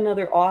she had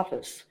another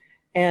office.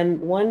 And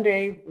one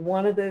day,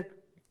 one of the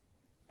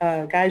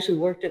guys who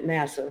worked at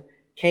NASA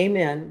came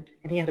in,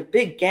 and he had a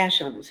big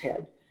gash on his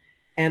head.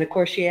 And of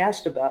course, she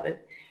asked about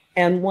it.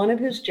 And one of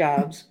his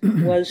jobs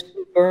was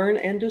to burn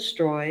and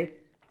destroy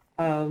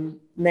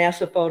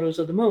NASA photos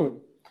of the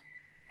moon.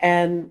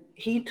 And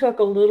he took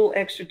a little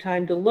extra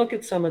time to look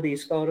at some of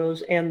these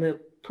photos, and the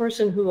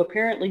person who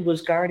apparently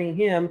was guarding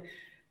him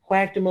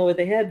whacked him over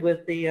the head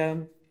with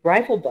the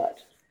rifle butt.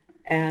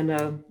 And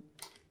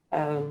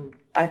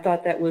I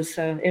thought that was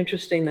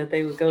interesting that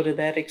they would go to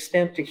that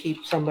extent to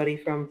keep somebody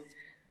from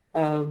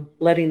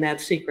letting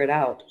that secret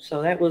out.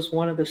 So that was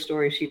one of the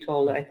stories she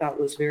told that I thought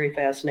was very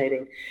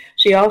fascinating.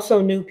 She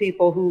also knew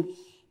people who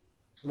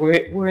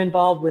were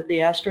involved with the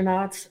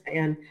astronauts,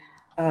 and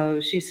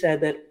she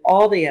said that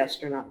all the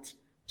astronauts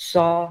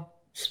saw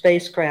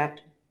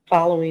spacecraft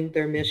following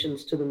their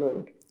missions to the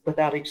moon,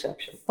 without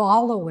exception.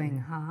 Following,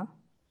 huh?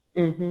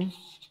 Mm-hmm.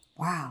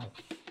 Wow.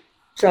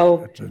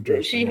 So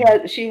she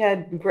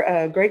had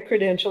great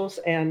credentials,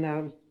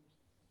 and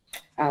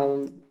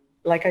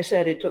like I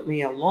said, it took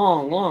me a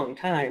long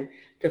time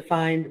to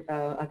find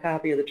a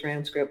copy of the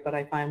transcript, but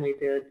I finally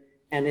did,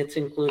 and it's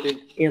included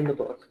in the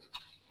book.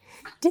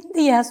 Didn't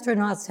the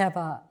astronauts have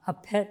a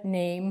pet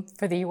name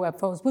for the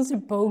UFOs? Was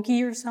it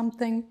bogey or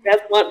something?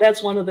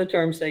 That's one of the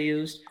terms they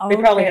used. Okay.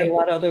 They probably had a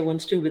lot of other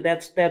ones too, but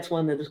that's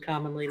one that is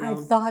commonly known.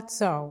 I thought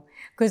so,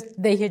 because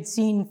they had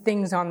seen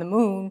things on the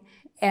moon,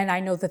 and I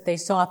know that they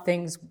saw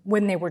things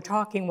when they were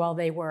talking while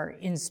they were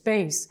in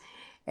space,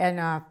 and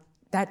that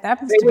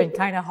must have been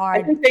kind of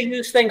hard. I think they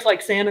used things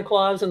like Santa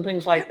Claus and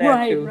things like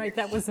that too. Right.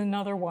 That was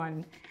another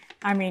one.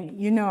 I mean,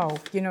 you know,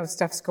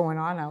 stuff's going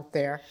on out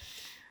there.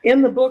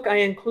 In the book, I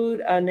include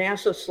a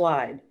NASA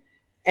slide,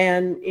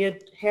 and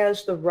it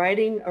has the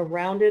writing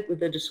around it with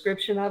the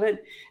description of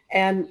it.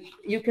 And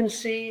you can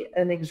see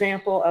an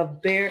example of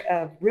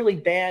really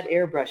bad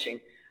airbrushing.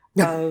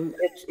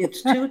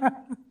 It's two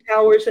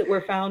towers that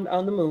were found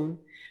on the moon,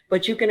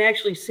 but you can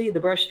actually see the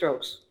brush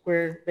strokes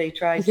where they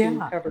try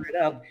to cover it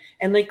up.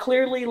 And they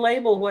clearly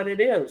label what it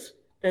is,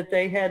 that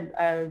they had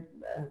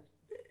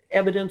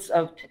evidence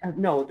of,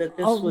 that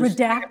this was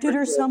redacted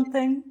or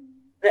something?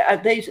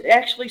 They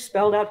actually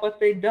spelled out what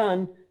they'd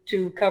done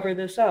to cover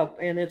this up,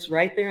 and it's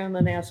right there on the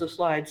NASA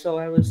slide. So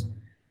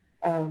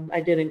I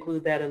did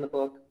include that in the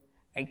book.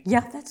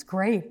 Yeah, that's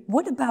great.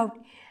 What about,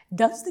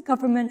 does the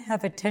government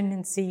have a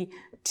tendency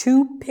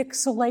to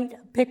pixelate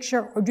a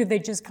picture, or do they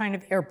just kind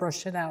of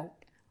airbrush it out?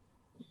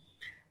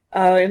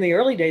 In the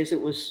early days, it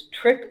was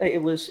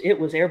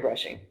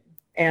airbrushing,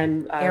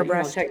 and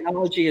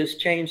technology has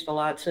changed a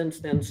lot since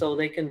then. So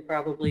they can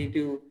probably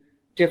do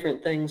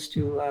different things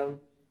to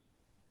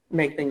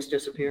make things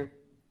disappear.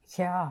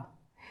 Yeah.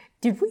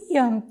 Did we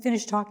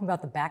finish talking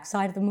about the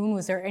backside of the moon?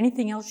 Was there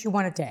anything else you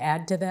wanted to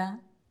add to that?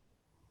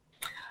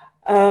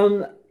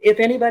 If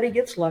anybody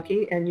gets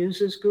lucky and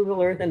uses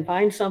Google Earth and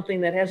finds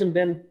something that hasn't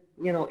been,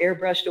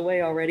 airbrushed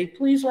away already,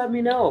 please let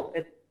me know.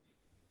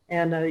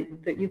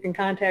 That you can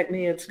contact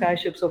me at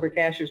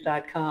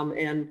skyshipsovercachers.com,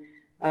 and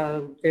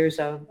there's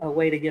a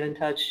way to get in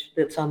touch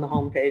that's on the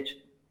homepage.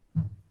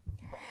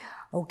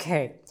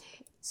 Okay.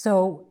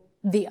 So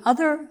the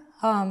other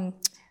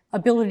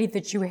ability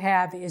that you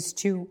have is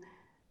to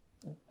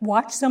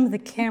watch some of the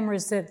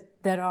cameras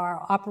that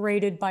are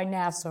operated by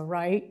NASA,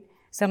 right?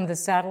 Some of the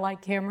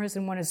satellite cameras,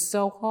 and one is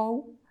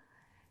SOHO.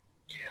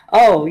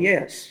 Oh,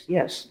 yes.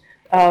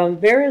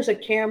 There is a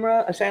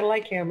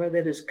satellite camera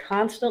that is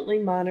constantly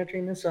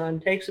monitoring the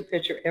sun, takes a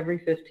picture every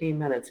 15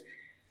 minutes.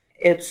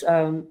 It's,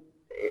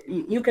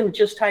 you can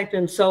just type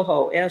in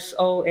SOHO,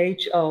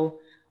 S-O-H-O,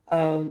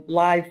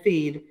 live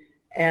feed,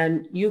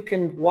 and you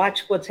can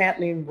watch what's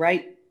happening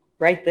right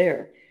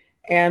there.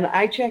 And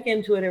I check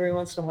into it every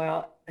once in a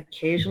while.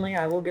 Occasionally,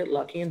 I will get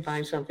lucky and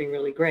find something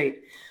really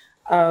great.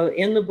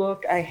 In the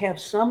book, I have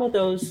some of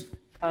those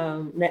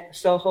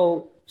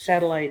SOHO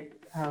satellite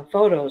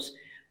photos,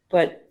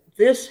 but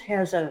this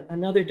has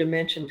another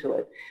dimension to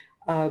it.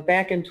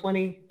 Back in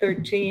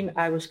 2013,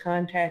 I was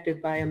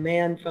contacted by a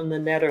man from the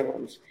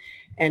Netherlands,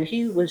 and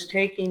he was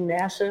taking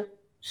NASA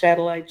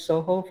satellite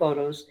SOHO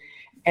photos,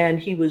 and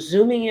he was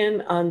zooming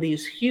in on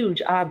these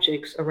huge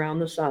objects around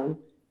the sun,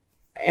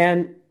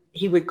 and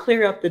he would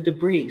clear up the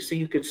debris so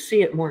you could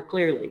see it more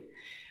clearly.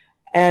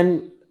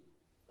 And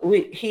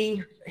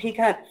he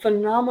got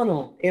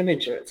phenomenal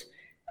images,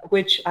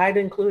 which I've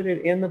included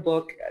in the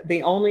book.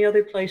 The only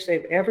other place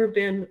they've ever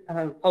been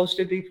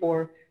posted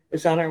before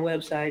is on our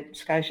website,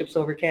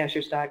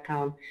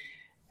 skyshipsovercashers.com.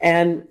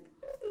 And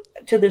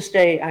to this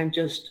day, I'm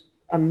just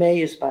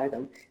amazed by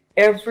them.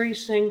 Every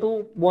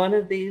single one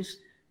of these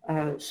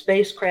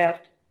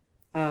spacecraft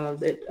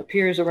that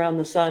appears around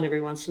the sun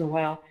every once in a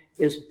while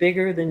is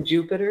bigger than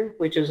Jupiter,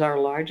 which is our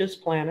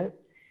largest planet.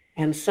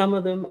 And some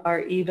of them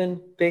are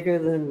even bigger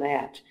than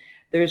that.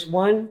 There's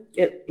one,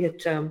 it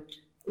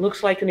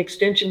looks like an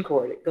extension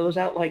cord. It goes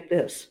out like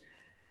this.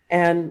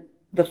 And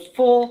the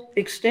full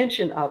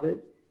extension of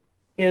it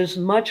is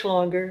much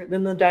longer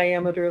than the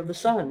diameter of the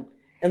sun.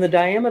 And the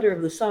diameter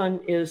of the sun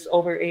is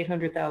over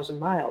 800,000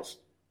 miles.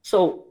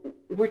 So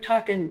we're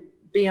talking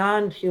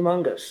beyond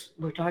humongous.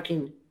 We're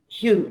talking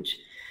huge.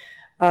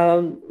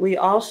 We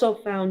also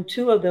found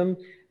two of them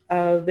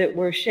that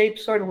were shaped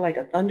sort of like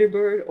a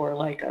thunderbird or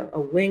like a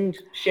winged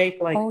shape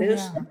like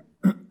this.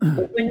 Yeah.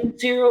 But when you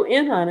zero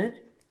in on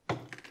it,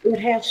 it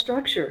has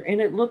structure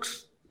and it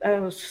looks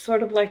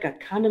sort of like a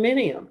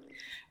condominium.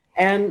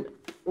 And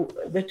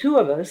the two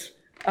of us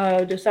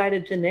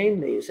decided to name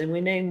these, and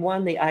we named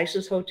one the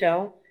Isis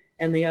Hotel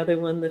and the other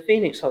one the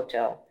Phoenix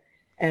Hotel.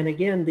 And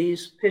again,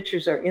 these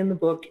pictures are in the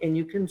book, and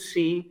you can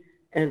see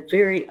a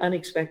very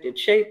unexpected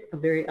shape, a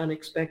very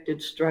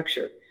unexpected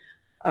structure.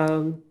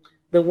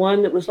 The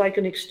one that was like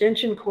an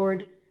extension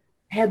cord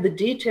had the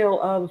detail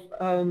of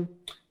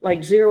like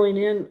zeroing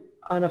in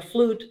on a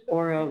flute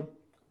or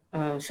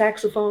a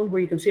saxophone, where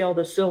you can see all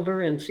the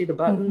silver and see the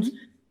buttons.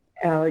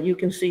 Mm-hmm. You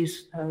can see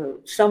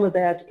some of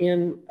that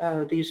in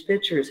these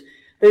pictures.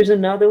 There's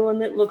another one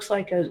that looks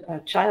like a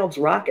child's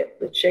rocket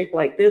that's shaped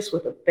like this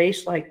with a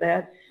base like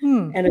that.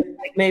 And it's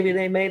like maybe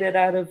they made it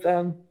out of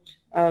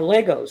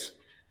Legos.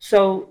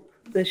 So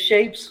the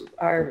shapes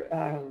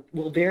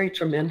will vary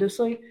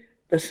tremendously.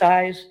 The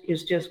size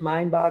is just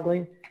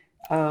mind-boggling.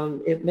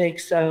 It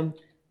makes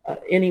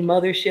any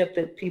mothership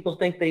that people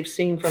think they've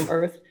seen from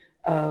Earth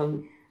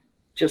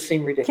just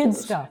seem ridiculous.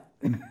 Kid stuff.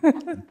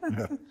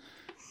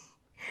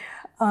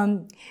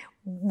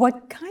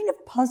 What kind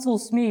of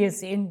puzzles me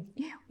is in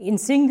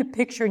seeing the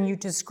picture and you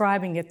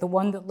describing it, the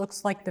one that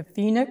looks like the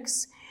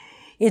Phoenix,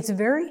 it's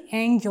very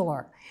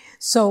angular.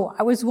 So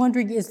I was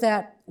wondering,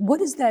 what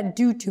does that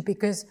do to?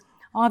 Because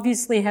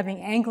obviously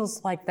having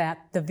angles like that,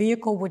 the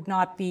vehicle would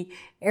not be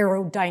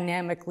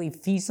aerodynamically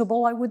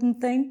feasible, I wouldn't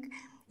think.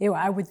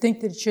 I would think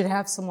that it should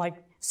have some like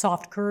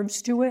soft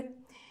curves to it.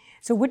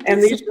 So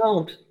these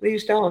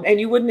don't. And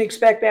you wouldn't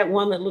expect that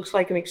one that looks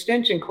like an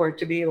extension cord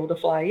to be able to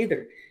fly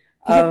either.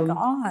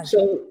 God.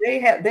 So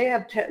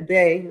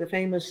the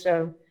famous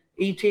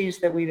ETs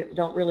that we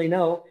don't really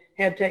know,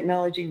 have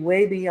technology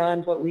way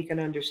beyond what we can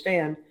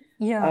understand.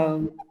 Yeah.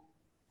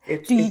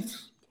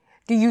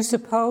 Do you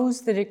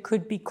suppose that it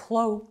could be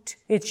cloaked?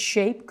 Its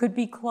shape could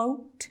be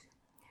cloaked,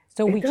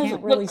 so we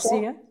can't really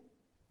see it?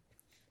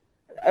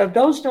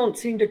 Those don't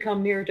seem to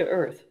come near to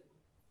Earth.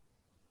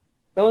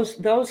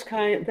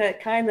 That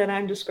kind that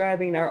I'm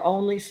describing are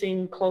only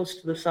seen close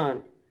to the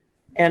sun.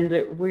 And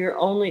we're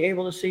only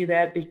able to see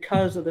that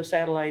because of the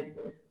satellite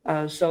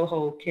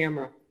SOHO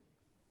camera.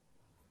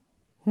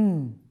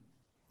 You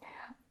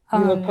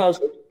were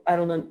puzzled. I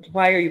don't know.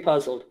 Why are you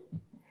puzzled?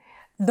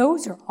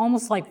 Those are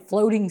almost like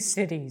floating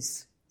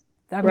cities.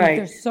 I mean, right.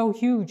 They're so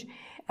huge.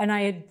 And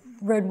I had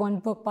read one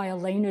book by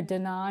Elena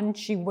Danaan.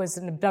 She was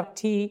an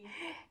abductee,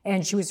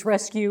 and she was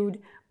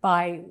rescued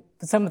by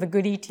some of the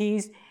good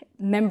ETs,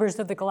 members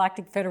of the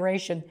Galactic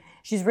Federation.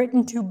 She's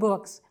written 2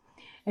 books.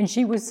 And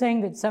she was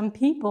saying that some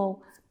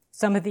people,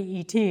 some of the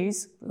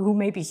ETs, who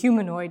may be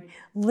humanoid,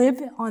 live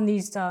on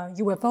these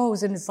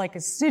UFOs, and it's like a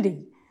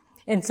city.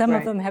 And some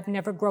of them have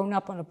never grown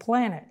up on a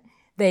planet.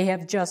 They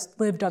have just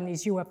lived on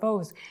these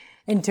UFOs.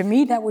 And to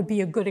me, that would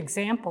be a good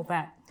example,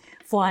 that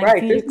flying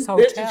Phoenix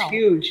Hotel. This is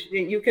huge.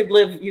 You could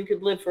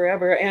live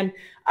forever. And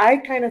I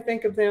kind of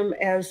think of them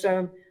as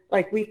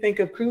like we think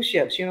of cruise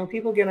ships. You know,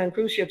 people get on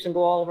cruise ships and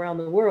go all around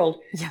the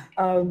world. Yeah.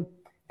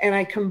 And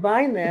I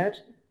combine that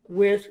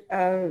with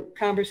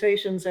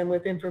conversations and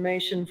with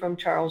information from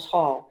Charles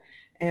Hall.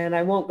 And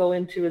I won't go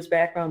into his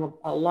background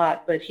a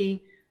lot, but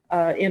he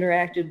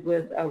interacted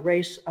with a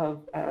race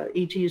of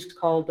ETs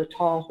called the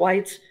Tall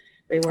Whites.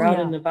 They were out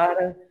in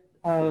Nevada.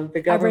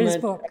 The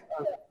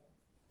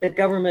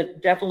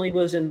government definitely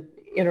was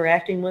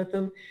interacting with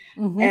them.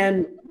 Mm-hmm.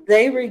 And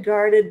they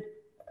regarded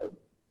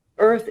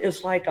Earth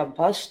as like a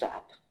bus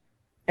stop.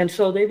 And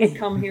so they would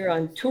come here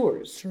on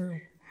tours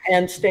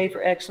and stay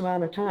for X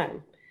amount of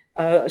time.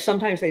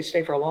 Sometimes they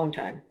stay for a long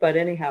time, but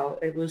anyhow,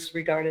 it was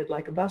regarded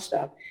like a bus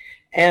stop.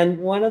 And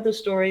one of the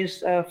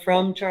stories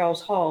from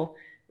Charles Hall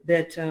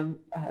that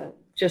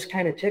just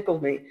kind of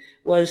tickled me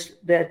was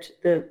that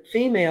the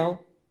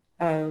female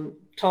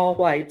tall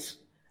whites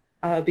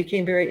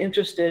became very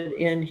interested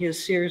in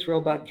his Sears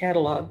Roebuck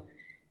catalog,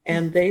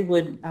 and they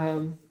would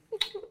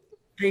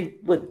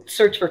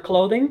search for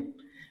clothing,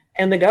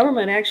 and the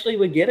government actually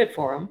would get it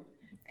for them.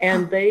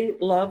 And they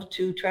loved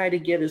to try to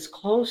get as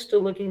close to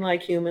looking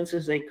like humans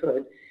as they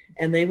could.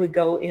 And they would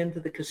go into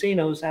the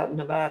casinos out in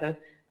Nevada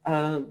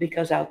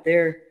because out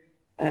there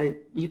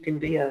you can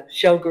be a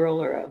showgirl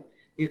or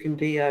you can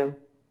be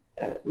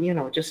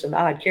just an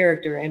odd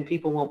character, and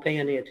people won't pay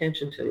any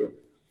attention to you.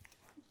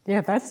 Yeah,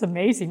 that's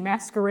amazing.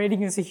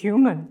 Masquerading as a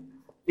human.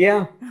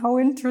 Yeah. How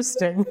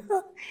interesting.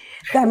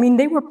 I mean,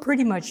 they were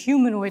pretty much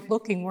humanoid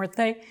looking, weren't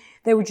they?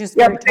 They were just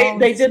very tall.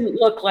 They didn't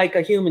look like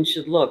a human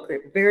should look.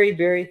 They're very,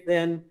 very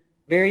thin,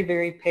 very,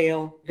 very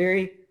pale,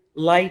 very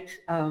light,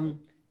 thin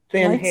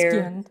hair.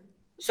 Light-skinned.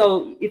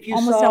 So if you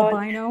almost saw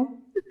albino.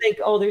 You think,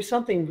 oh, there's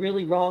something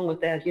really wrong with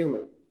that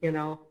human, you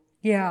know?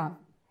 Yeah.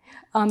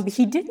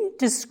 He didn't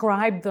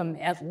describe them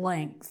at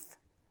length.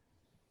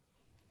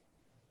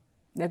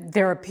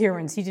 Their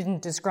appearance. He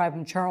didn't describe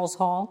them. Charles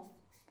Hall.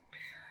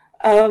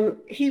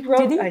 He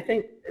wrote, I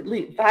think, at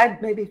least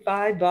maybe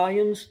five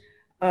volumes.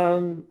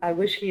 I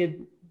wish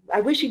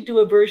he'd do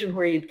a version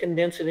where he'd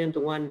condense it into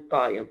one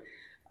volume.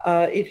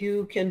 If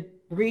you can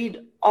read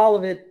all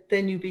of it,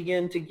 then you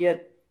begin to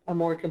get a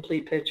more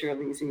complete picture of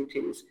these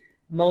ETs.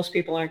 Most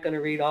people aren't going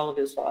to read all of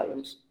his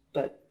volumes,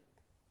 but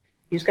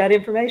he's got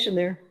information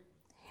there.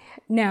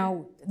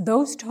 Now,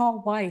 those tall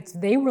whites,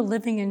 they were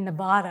living in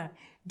Nevada.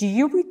 Do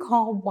you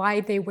recall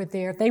why they were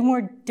there? They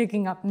weren't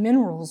digging up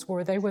minerals,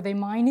 were they? Were they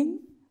mining?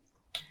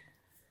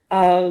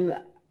 I'm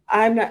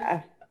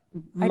not.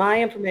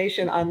 My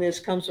information on this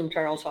comes from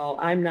Charles Hall.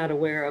 I'm not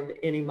aware of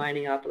any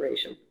mining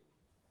operation.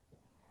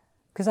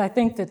 Because I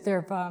think that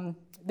there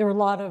are a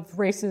lot of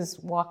races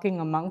walking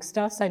amongst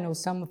us. I know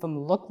some of them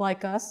look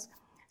like us.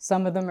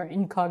 Some of them are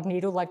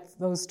incognito, like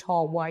those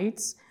tall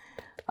whites.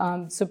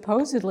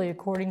 Supposedly,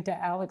 according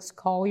to Alex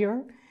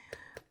Collier,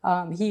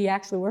 he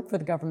actually worked for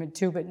the government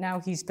too, but now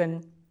he's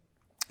been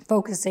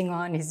focusing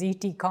on his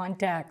ET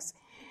contacts.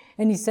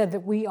 And he said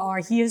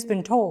that he has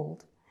been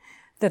told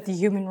that the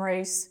human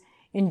race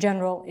in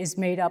general is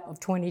made up of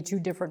 22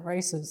 different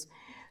races.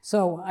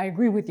 So I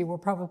agree with you, we're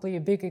probably a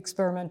big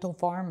experimental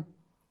farm.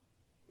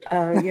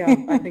 Yeah,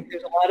 I think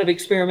there's a lot of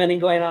experimenting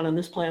going on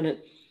this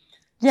planet.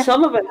 Yeah.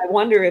 Some of it, I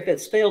wonder if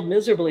it's failed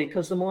miserably,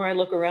 because the more I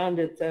look around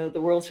at the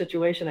world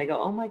situation, I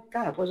go, oh my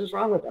God, what is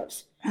wrong with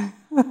us?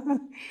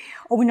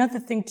 Oh, another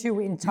thing too,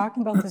 in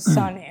talking about the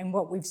sun and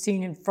what we've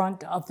seen in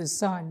front of the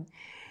sun,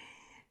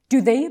 do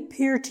they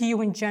appear to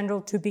you in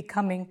general to be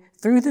coming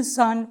through the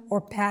sun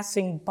or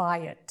passing by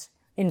it,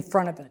 in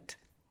front of it?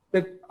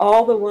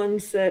 All the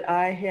ones that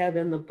I have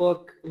in the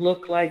book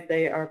look like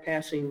they are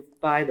passing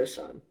by the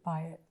sun. By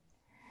it.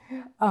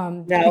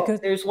 Now,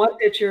 there's one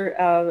picture,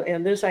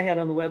 and this I had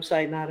on the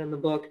website, not in the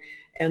book,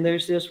 and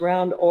there's this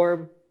round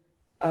orb,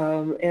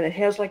 and it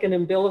has like an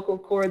umbilical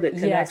cord that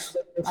connects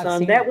with the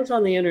sun. That was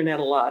on the internet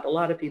a lot. A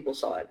lot of people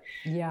saw it.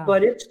 Yeah.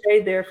 But it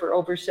stayed there for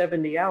over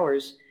 70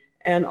 hours.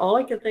 And all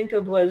I could think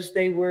of was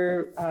they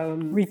were...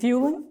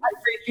 refueling?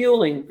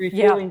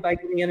 Refueling by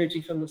getting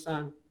energy from the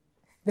sun.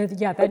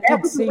 That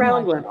was the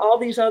round one. All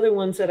these other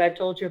ones that I've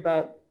told you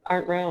about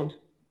aren't round.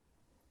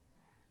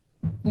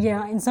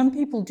 Yeah, and some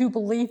people do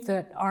believe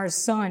that our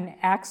sun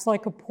acts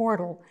like a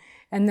portal,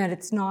 and that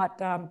it's not,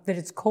 that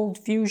it's cold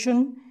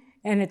fusion,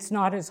 and it's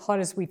not as hot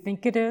as we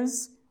think it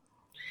is.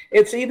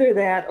 It's either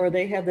that, or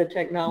they have the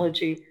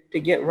technology to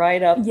get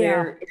right up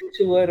there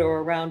into it or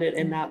around it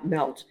and not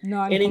melt.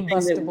 Anything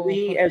that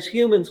we as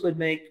humans would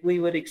make, we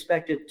would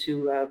expect it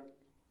to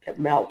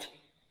melt.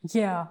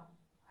 Yeah.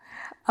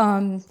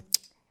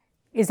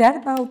 Is that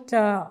about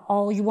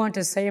all you want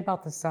to say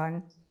about the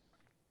sun?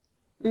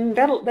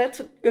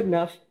 That's good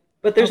enough.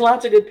 But there's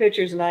lots of good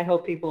pictures, and I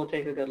hope people will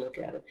take a good look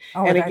at it.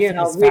 Oh, and again,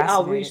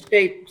 I'll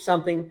restate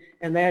something,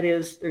 and that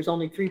is there's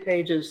only 3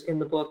 pages in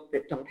the book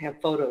that don't have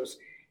photos.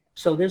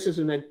 So this is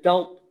an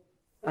adult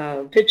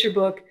picture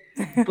book,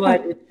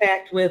 but it's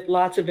packed with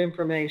lots of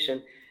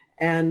information.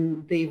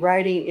 And the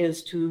writing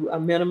is to a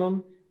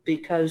minimum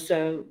because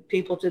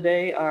people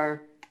today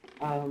are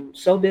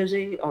so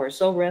busy or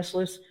so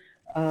restless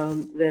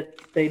that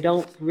they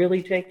don't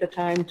really take the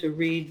time to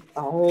read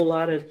a whole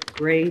lot of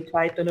gray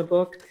type in a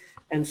book.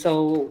 And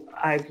so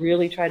I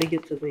really try to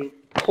get to the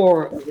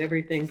core of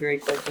everything very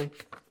quickly.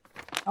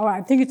 Oh,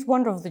 I think it's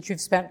wonderful that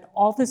you've spent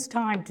all this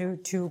time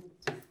to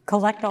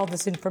collect all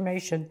this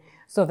information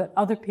so that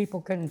other people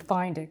can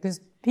find it. Because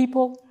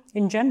people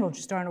in general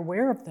just aren't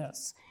aware of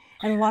this.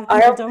 And a lot of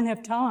people don't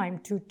have time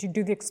to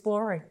do the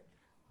exploring.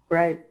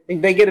 Right.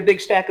 They get a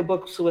big stack of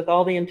books with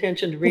all the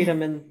intention to read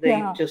them, and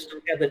they just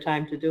don't have the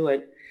time to do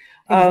it.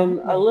 Exactly.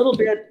 A little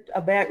bit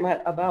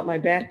about my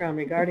background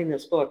regarding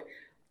this book.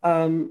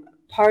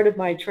 Part of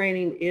my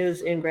training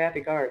is in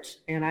graphic arts,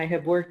 and I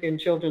have worked in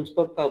children's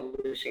book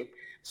publishing.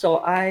 So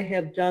I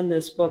have done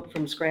this book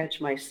from scratch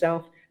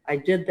myself. I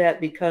did that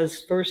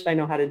because first, I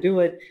know how to do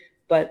it,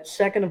 but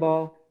second of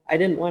all, I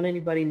didn't want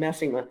anybody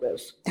messing with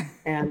this.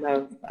 And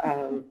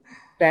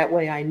that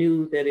way I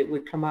knew that it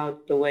would come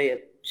out the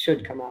way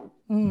should come out.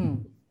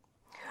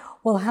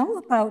 Well, how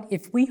about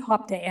if we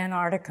hop to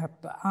Antarctica?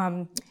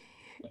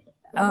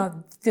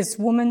 This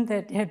woman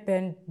that had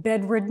been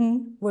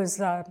bedridden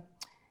was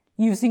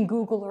using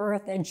Google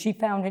Earth, and she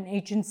found an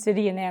ancient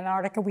city in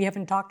Antarctica. We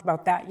haven't talked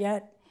about that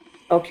yet.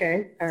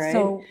 Okay, all right.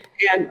 So-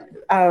 and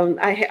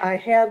I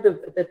have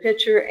the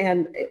picture,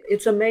 and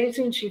it's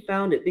amazing she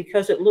found it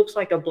because it looks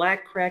like a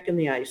black crack in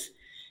the ice.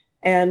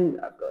 And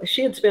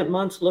she had spent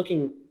months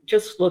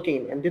just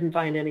looking and didn't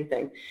find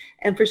anything.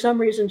 And for some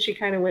reason, she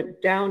kind of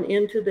went down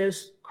into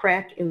this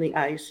crack in the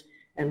ice,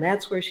 and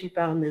that's where she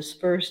found this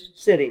first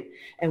city.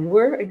 And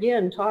we're,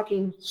 again,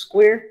 talking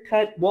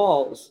square-cut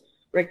walls,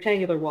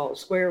 rectangular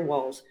walls, square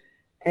walls.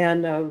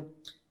 And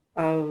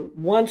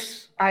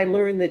once I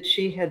learned that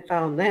she had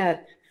found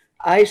that,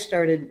 I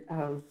started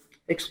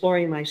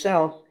exploring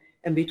myself.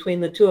 And between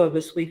the two of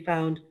us, we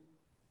found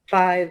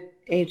 5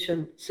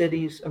 ancient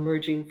cities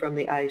emerging from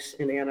the ice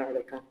in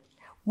Antarctica.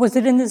 Was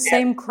it in the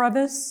same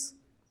crevice?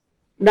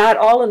 Not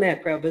all in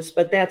that crevice,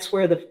 but that's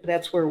where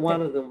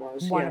one of them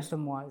was. One yes. of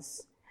them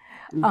was.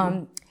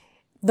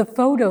 The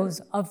photos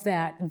of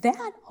that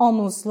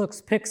almost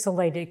looks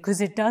pixelated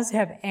because it does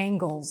have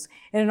angles,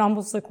 and it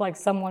almost looked like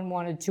someone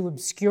wanted to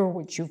obscure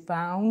what you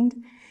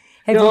found.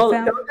 No,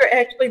 those are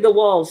actually the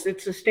walls.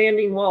 It's the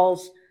standing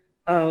walls.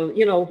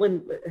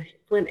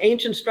 When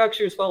ancient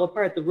structures fall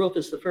apart, the roof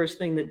is the first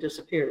thing that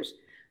disappears.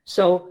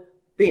 So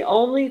the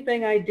only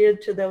thing I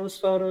did to those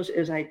photos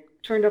is I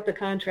turned up the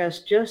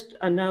contrast just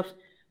enough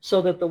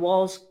so that the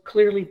walls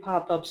clearly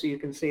pop up so you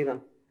can see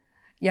them.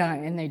 Yeah,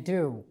 and they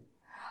do.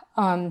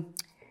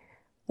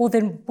 Well,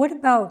 then what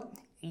about,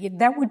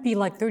 that would be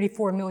like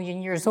 34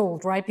 million years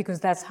old, right? Because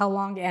that's how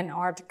long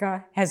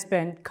Antarctica has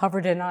been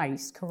covered in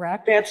ice,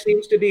 correct? That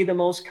seems to be the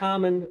most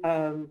common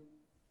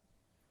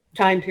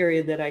time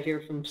period that I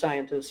hear from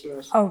scientists,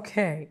 yes.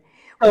 Okay.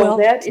 So Well,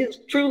 that is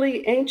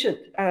truly ancient.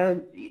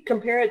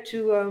 Compare it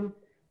to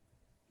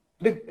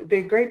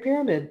the Great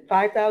Pyramid,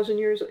 5,000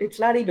 years. It's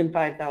not even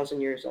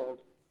 5,000 years old.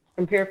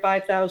 Compare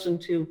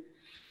 5,000 to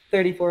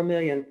 34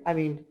 million. I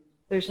mean,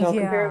 there's no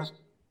comparison.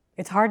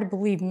 It's hard to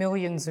believe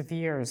millions of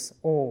years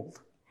old.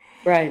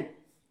 Right.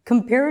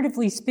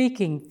 Comparatively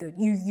speaking,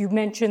 you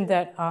mentioned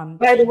that,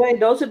 By the way,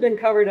 those have been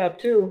covered up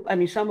too. I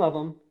mean, some of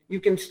them. You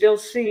can still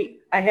see,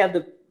 I have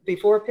the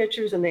before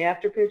pictures and the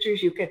after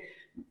pictures.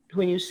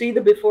 When you see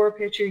the before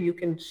picture, you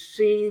can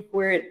see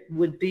where it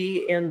would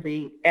be in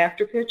the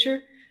after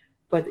picture,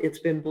 but it's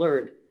been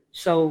blurred.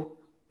 So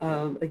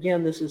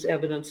again, this is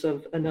evidence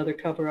of another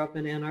cover up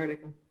in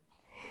Antarctica.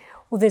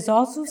 well, there's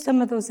also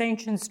some of those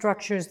ancient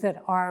structures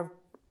that are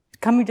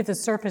coming to the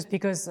surface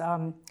because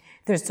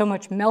there's so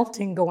much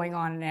melting going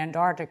on in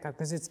Antarctica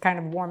because it's kind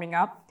of warming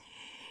up.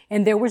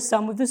 And there were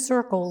some of the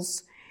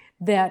circles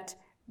that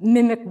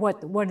mimic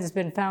what has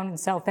been found in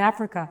South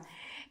Africa.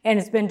 And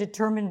it's been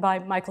determined by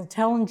Michael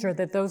Tellinger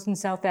that those in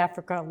South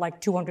Africa are like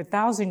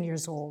 200,000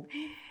 years old.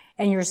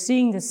 And you're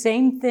seeing the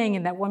same thing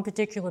in that one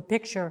particular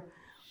picture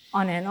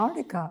on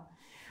Antarctica.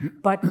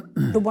 But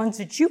the ones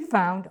that you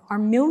found are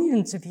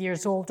millions of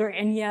years older,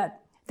 and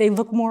yet they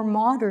look more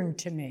modern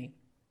to me.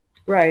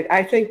 Right.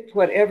 I think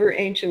whatever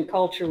ancient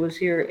culture was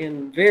here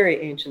in very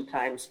ancient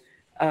times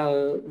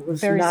was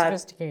Very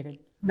sophisticated.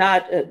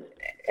 Not an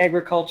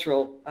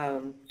agricultural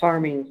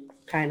farming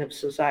kind of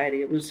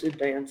society. It was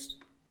advanced.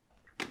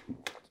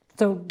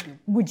 So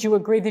would you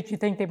agree that you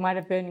think they might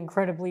have been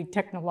incredibly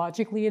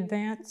technologically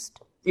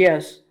advanced?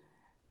 Yes.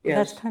 Yes.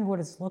 That's kind of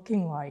what it's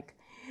looking like.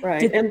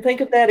 Right. And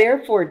think of that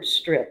Air Force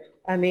strip.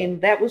 I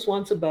mean, that was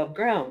once above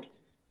ground.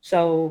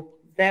 So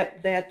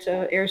that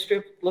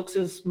airstrip looks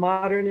as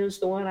modern as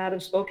the one out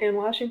of Spokane,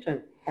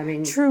 Washington. I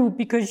mean, True,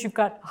 because you've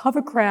got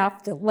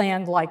hovercraft that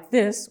land like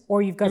this,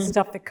 or you've got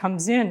stuff that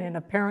comes in, and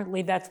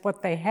apparently that's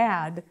what they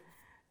had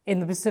in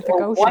the Pacific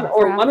Ocean.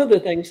 one of the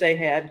things they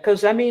had,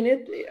 because I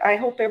mean, I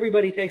hope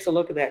everybody takes a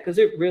look at that because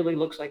it really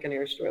looks like an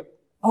airstrip.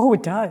 Oh,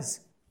 it does.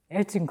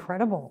 It's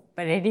incredible.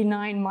 But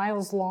 89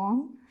 miles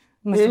long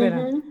must have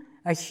been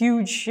a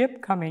huge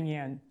ship coming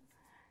in.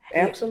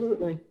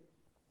 Absolutely.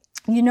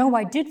 You know,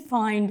 I did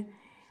find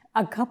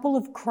a couple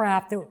of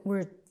craft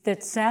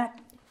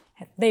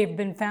they've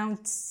been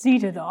found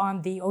seated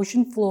on the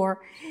ocean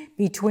floor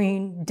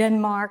between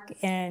Denmark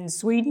and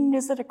Sweden.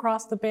 Is it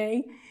across the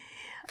bay?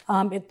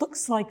 It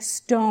looks like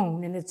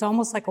stone, and it's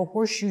almost like a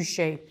horseshoe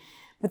shape.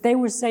 But they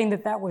were saying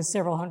that was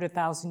several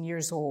 100,000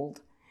 years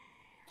old.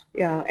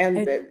 Yeah,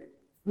 and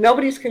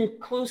nobody's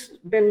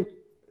been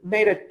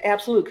made an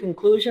absolute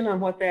conclusion on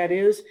what that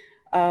is.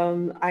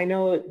 I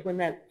know when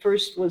that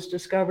first was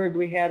discovered,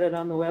 we had it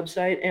on the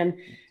website, and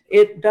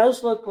it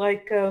does look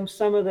like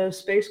some of the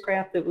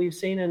spacecraft that we've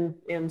seen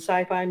in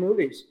sci-fi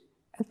movies.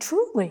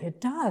 Truly, it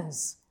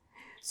does.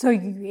 So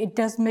it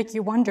does make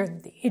you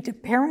wonder. It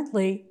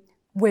apparently,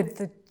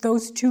 with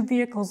those two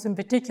vehicles in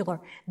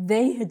particular,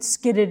 they had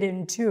skidded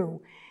in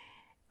too,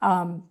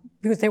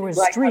 because there were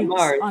streaks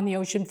on the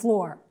ocean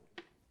floor.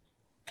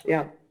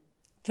 Yeah.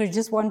 So you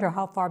just wonder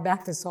how far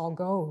back this all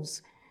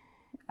goes.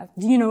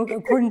 You know,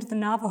 according to the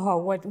Navajo,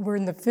 we're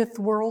in the fifth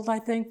world, I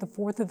think, the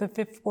fourth or the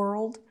fifth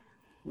world.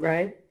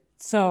 Right.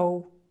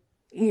 So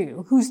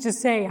who's to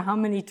say how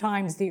many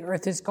times the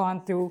Earth has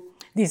gone through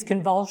these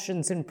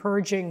convulsions and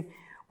purging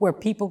where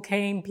people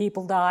came,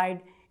 people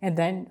died, and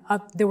then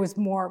there was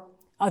more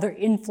other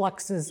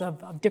influxes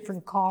of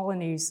different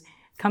colonies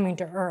coming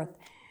to Earth.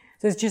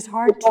 So it's just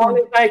hard As long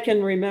to... as I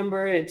can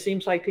remember, it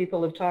seems like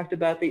people have talked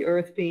about the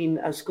Earth being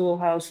a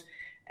schoolhouse,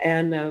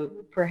 and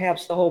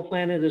perhaps the whole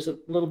planet is a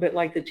little bit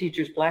like the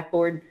teacher's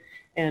blackboard,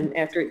 and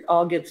after it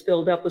all gets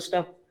filled up with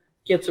stuff,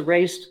 gets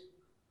erased,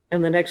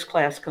 and the next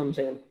class comes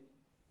in.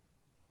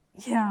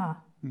 Yeah.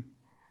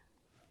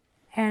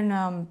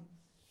 And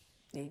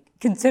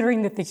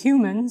considering that the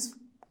humans,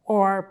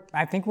 or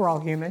I think we're all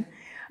human,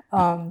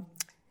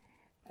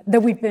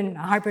 that we've been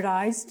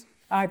hybridized,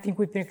 I think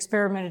we've been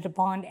experimented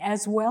upon,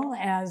 as well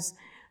as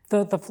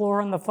the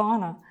flora and the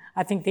fauna.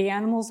 I think the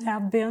animals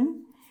have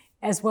been,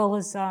 as well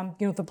as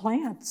the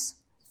plants.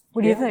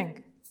 What do you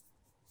think?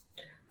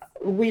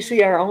 We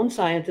see our own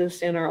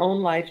scientists in our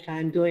own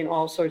lifetime doing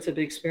all sorts of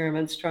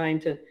experiments, trying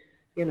to,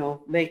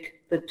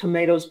 make the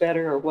tomatoes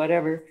better or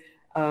whatever.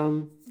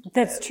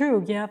 That's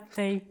true. Yeah, it's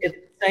the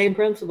same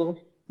principle.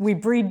 We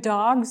breed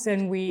dogs,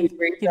 and we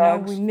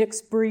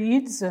mix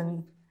breeds,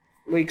 and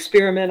we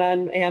experiment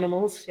on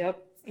animals.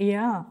 Yep.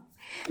 Yeah.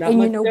 Not and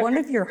much different. One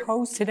of your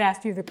hosts had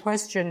asked you the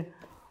question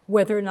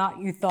whether or not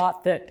you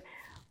thought that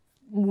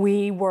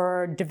we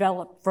were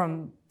developed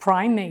from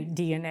primate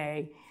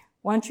DNA.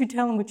 Why don't you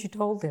tell him what you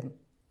told him?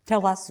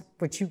 Tell us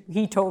what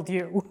he told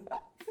you.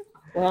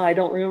 Well, I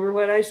don't remember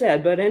what I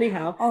said, but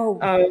anyhow,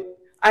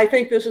 I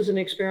think this is an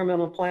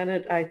experimental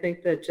planet. I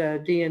think that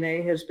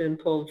DNA has been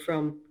pulled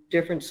from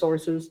different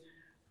sources.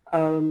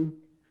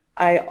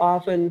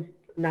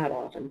 Not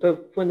often,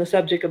 but when the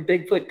subject of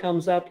Bigfoot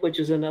comes up, which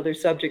is another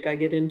subject I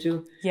get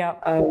into,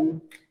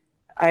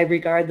 I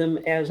regard them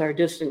as our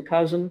distant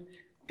cousin,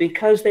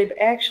 because they've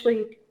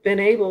actually been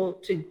able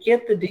to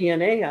get the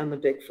DNA on the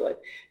Bigfoot.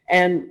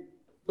 And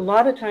a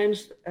lot of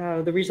times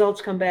the results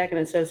come back and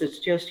it says it's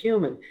just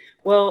human.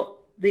 Well,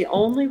 the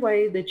only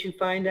way that you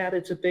find out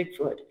it's a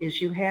Bigfoot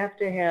is you have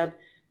to have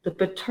the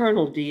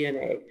paternal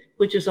DNA,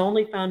 which is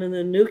only found in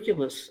the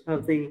nucleus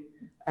of the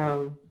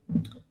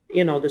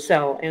the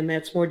cell, and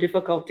that's more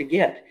difficult to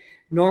get.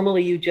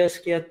 Normally, you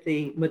just get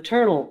the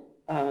maternal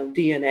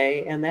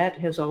DNA, and that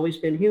has always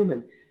been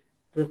human.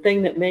 The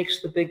thing that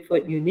makes the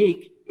Bigfoot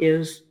unique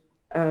is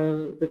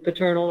the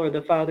paternal or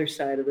the father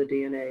side of the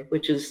DNA,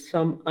 which is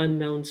some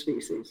unknown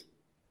species.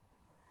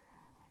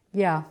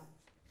 Yeah.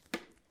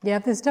 Yeah,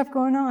 there's stuff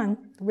going on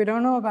we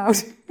don't know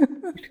about.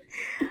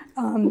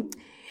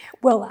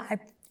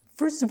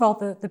 First of all,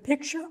 the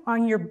picture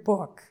on your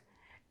book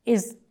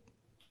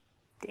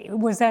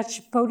was that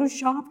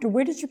photoshopped, or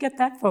where did you get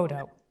that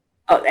photo?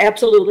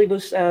 Absolutely.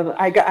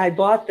 I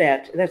bought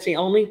that. That's the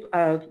only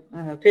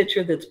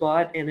picture that's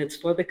bought, and it's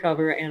for the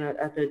cover. And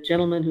the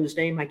gentleman whose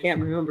name I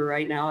can't remember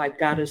right now, I've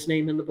got his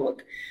name in the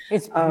book.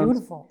 It's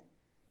beautiful.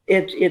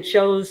 It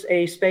shows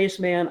a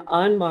spaceman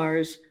on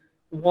Mars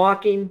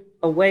walking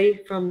away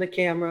from the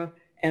camera,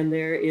 and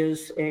there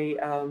is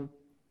the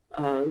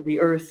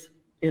Earth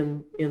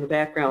in the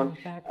background.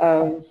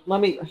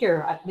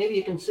 Maybe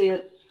you can see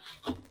it.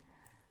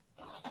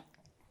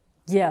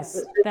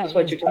 Yes, that is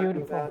what you're talking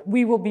beautiful. about.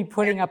 We will be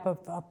putting up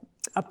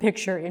a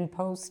picture in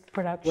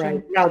post-production.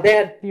 Right. Now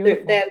that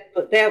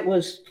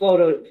was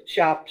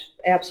photoshopped,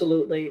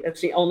 absolutely.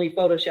 It's the only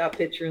Photoshop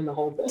picture in the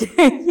whole book.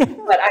 Yeah.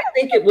 But I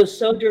think it was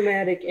so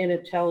dramatic and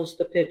it tells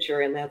the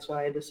picture, and that's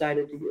why I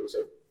decided to use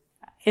it.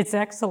 It's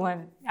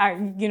excellent.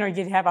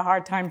 You'd have a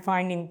hard time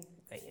finding,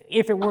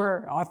 if it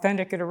were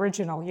authentic and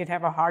original, you'd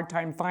have a hard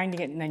time finding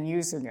it and then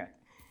using it.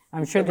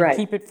 I'm sure they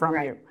keep it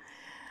from you.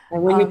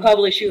 And when you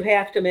publish, you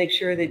have to make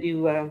sure that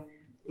you, have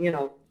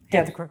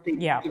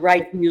the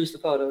right to use the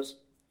photos.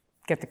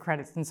 Get the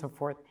credits and so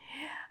forth.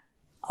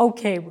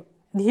 Okay,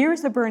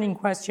 here's the burning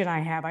question I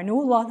have. I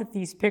know a lot of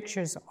these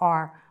pictures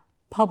are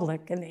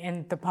public,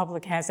 and the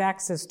public has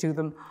access to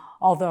them,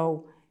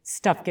 although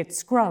stuff gets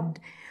scrubbed.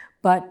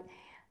 But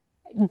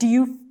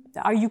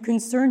are you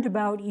concerned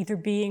about either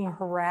being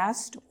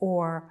harassed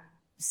or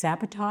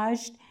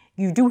sabotaged?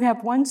 You do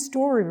have one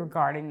story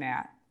regarding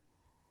that.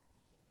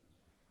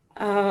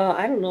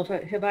 I don't know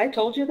have I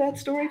told you that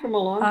story from a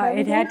long time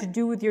ago? It had to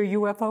do with your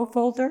UFO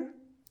folder?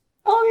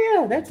 Oh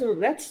yeah, that's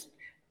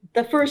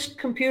the first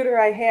computer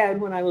I had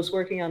when I was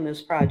working on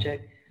this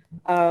project.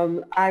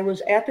 I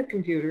was at the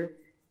computer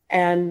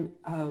and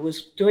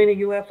was doing a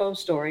UFO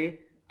story.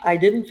 I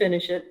didn't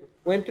finish it,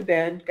 went to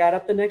bed, got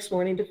up the next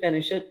morning to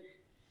finish it,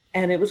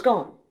 and it was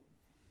gone.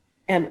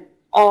 And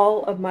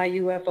all of my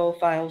UFO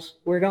files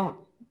were gone.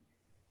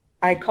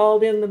 I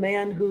called in the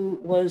man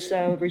who was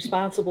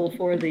responsible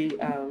for the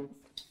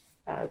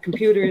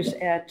computers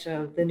at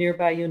the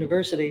nearby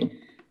university,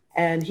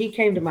 and he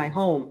came to my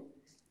home,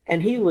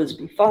 and he was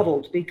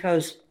befuddled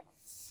because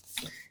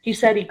he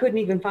said he couldn't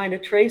even find a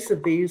trace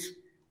of these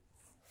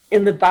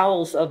in the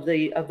bowels of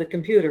the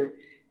computer,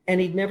 and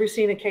he'd never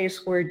seen a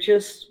case where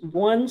just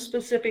one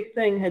specific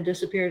thing had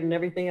disappeared and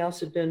everything else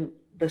had been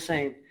the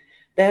same.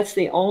 That's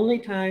the only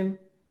time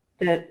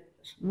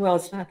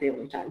it's not the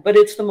only time, but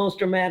it's the most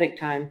dramatic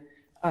time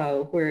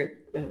where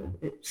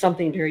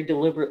something very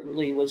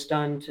deliberately was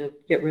done to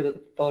get rid of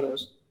the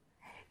photos.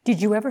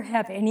 Did you ever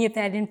have any of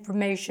that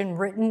information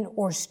written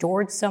or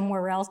stored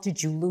somewhere else?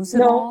 Did you lose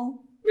it all?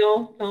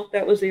 No,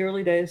 that was the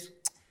early days.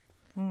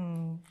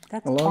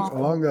 That's Along, awful.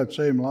 along that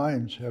same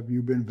lines, have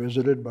you been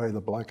visited by the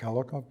black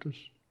helicopters?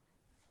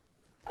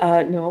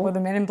 No, Or the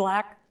Men in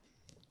Black?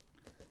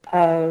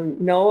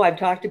 no, I've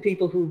talked to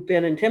people who've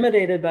been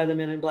intimidated by the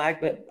Men in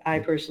Black, but I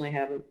personally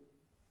haven't.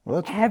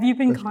 Well, that's Have you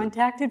been that's good.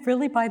 contacted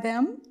really by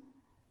them?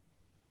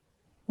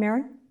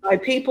 Mary? By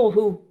people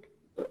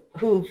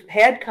who've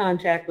had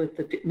contact with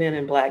the Men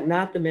in Black,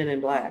 not the Men in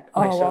Black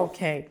Oh, myself.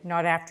 okay.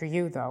 Not after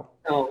you, though.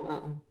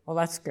 No, Well,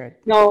 that's good.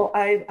 no,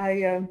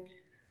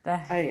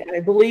 That-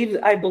 I believe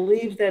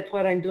that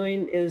what I'm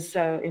doing is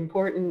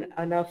important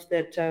enough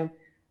that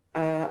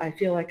I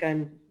feel like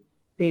I'm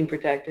being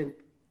protected.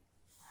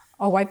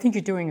 Oh, I think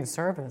you're doing a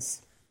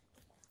service.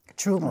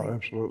 Truly. Oh,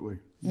 absolutely.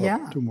 Well,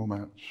 Yeah. 2 more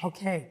minutes.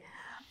 Okay.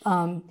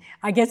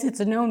 I guess it's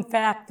a known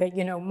fact that,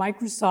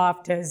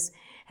 Microsoft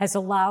has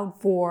allowed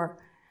for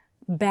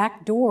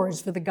back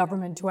doors for the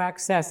government to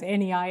access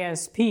any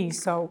ISP.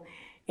 So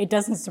it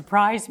doesn't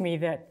surprise me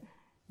that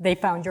they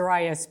found your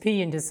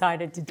ISP and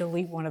decided to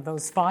delete one of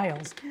those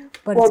files.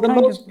 But Well, it's kind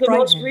of the most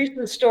frightening.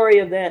 recent story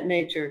of that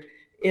nature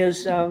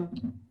is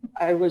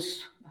I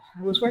was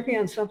working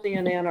on something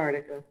in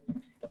Antarctica,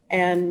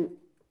 and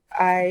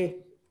I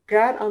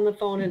got on the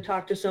phone and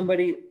talked to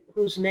somebody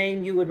whose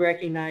name you would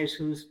recognize,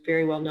 who's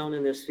very well known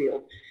in this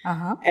field.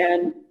 Uh-huh.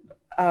 And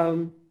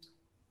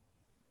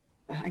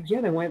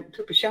again, I went,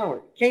 took a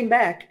shower, came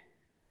back,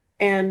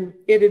 and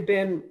it had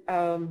been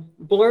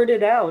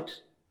blurted out,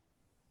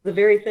 the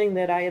very thing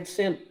that I had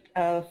sent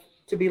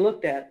to be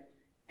looked at.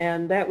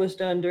 And that was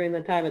done during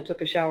the time I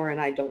took a shower, and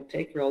I don't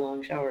take real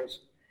long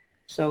showers.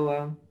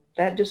 So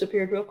that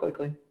disappeared real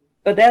quickly.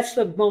 But that's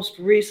the most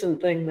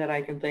recent thing that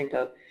I can think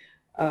of.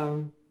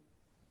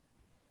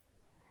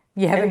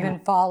 You haven't anyhow.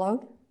 been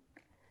followed?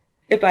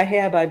 If I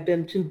have, I've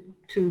been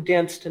too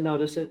dense to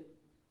notice it.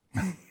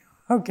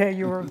 Okay,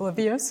 you were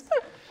oblivious.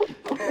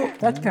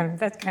 That's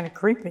kind of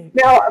creepy.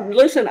 Now,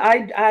 listen,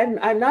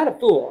 I'm not a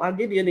fool. I'll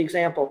give you an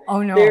example.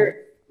 Oh, no.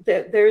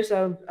 There's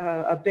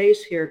a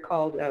base here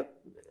called,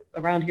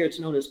 around here it's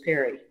known as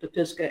PARI, the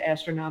Pisgah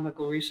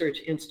Astronomical Research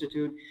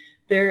Institute.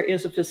 There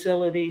is a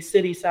facility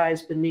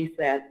city-sized beneath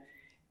that.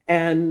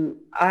 And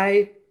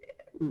I,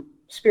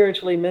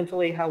 spiritually,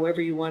 mentally,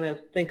 however you want to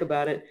think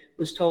about it,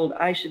 was told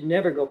I should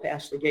never go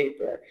past the gate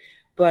there.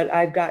 But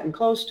I've gotten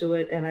close to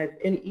it, and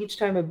each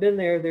time I've been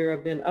there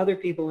have been other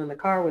people in the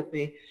car with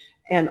me,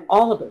 and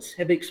all of us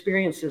have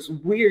experienced this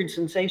weird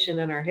sensation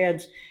in our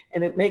heads,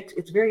 and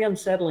it's very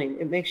unsettling.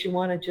 It makes you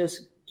want to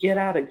just get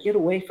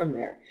away from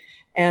there.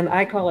 And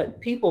I call it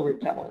people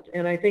repellent,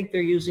 and I think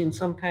they're using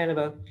some kind of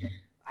a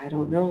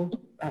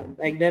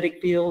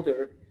magnetic field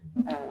or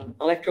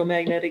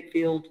electromagnetic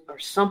field or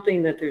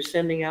something that they're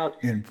sending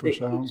out.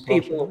 Infrasound, that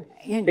keeps people,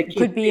 It that keeps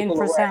could be people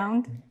away.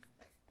 infrasound.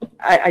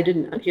 I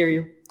didn't hear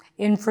you.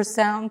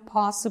 Infrasound,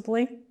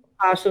 possibly.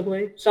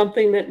 Possibly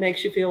something that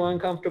makes you feel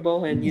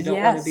uncomfortable and you don't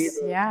want to be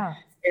there. Yeah.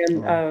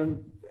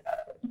 And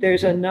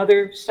there's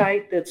another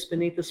site that's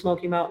beneath the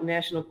Smoky Mountain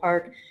National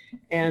Park,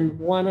 and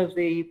one of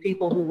the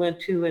people who went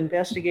to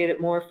investigate it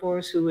more for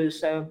us, who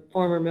is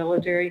former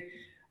military,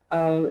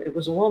 it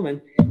was a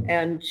woman,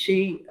 and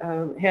she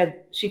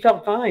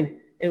felt fine.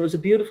 It was a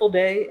beautiful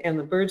day, and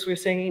the birds were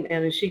singing.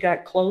 And as she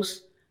got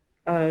close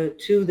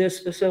to this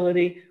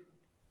facility,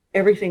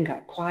 everything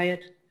got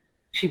quiet.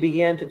 She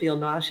began to feel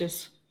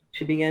nauseous.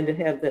 She began to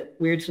have that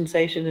weird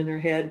sensation in her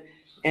head,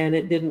 and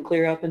it didn't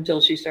clear up until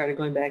she started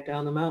going back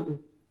down the mountain.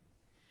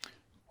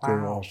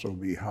 Could Wow. also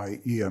be high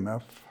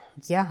EMF.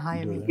 Yeah,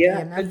 high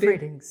Yeah, EMF could be.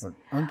 readings. But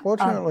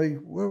unfortunately,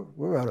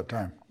 we're out of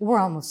time. We're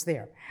almost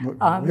there.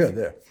 We're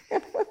there.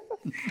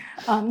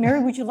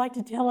 Mary, would you like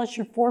to tell us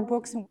your 4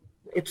 books?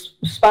 It's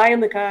Spy in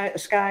the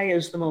Sky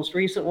is the most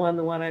recent one,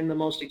 the one I'm the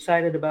most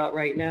excited about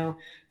right now.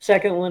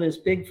 Second one is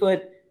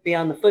Bigfoot,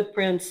 Beyond the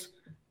Footprints.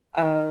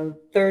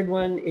 Third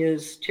one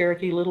is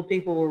Cherokee Little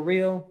People Were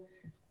Real.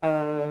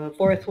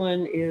 Fourth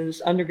one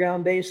is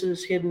Underground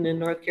Bases Hidden in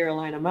North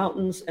Carolina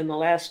Mountains. And the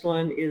last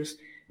one is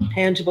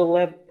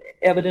Tangible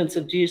Evidence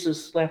of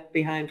Jesus Left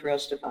Behind for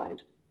Us to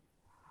Find.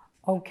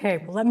 Okay,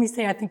 well, let me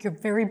say I think you're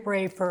very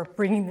brave for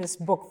bringing this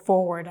book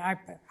forward.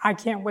 I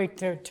can't wait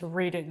to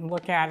read it and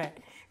look at it.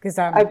 Because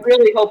I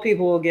really hope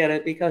people will get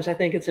it, because I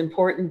think it's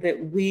important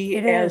that we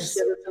It as is.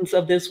 citizens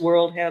of this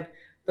world have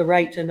the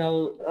right to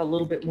know a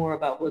little bit more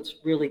about what's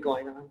really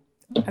going on.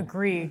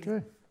 agreed.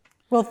 Okay.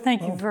 Well,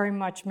 thank you very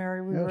much,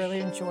 Mary. We Yes. really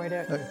enjoyed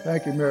it.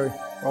 Thank you, Mary.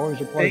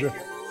 Always a Thank pleasure.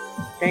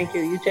 you. Thank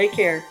you. You take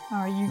care.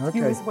 You Okay.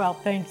 as well.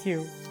 Thank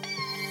you.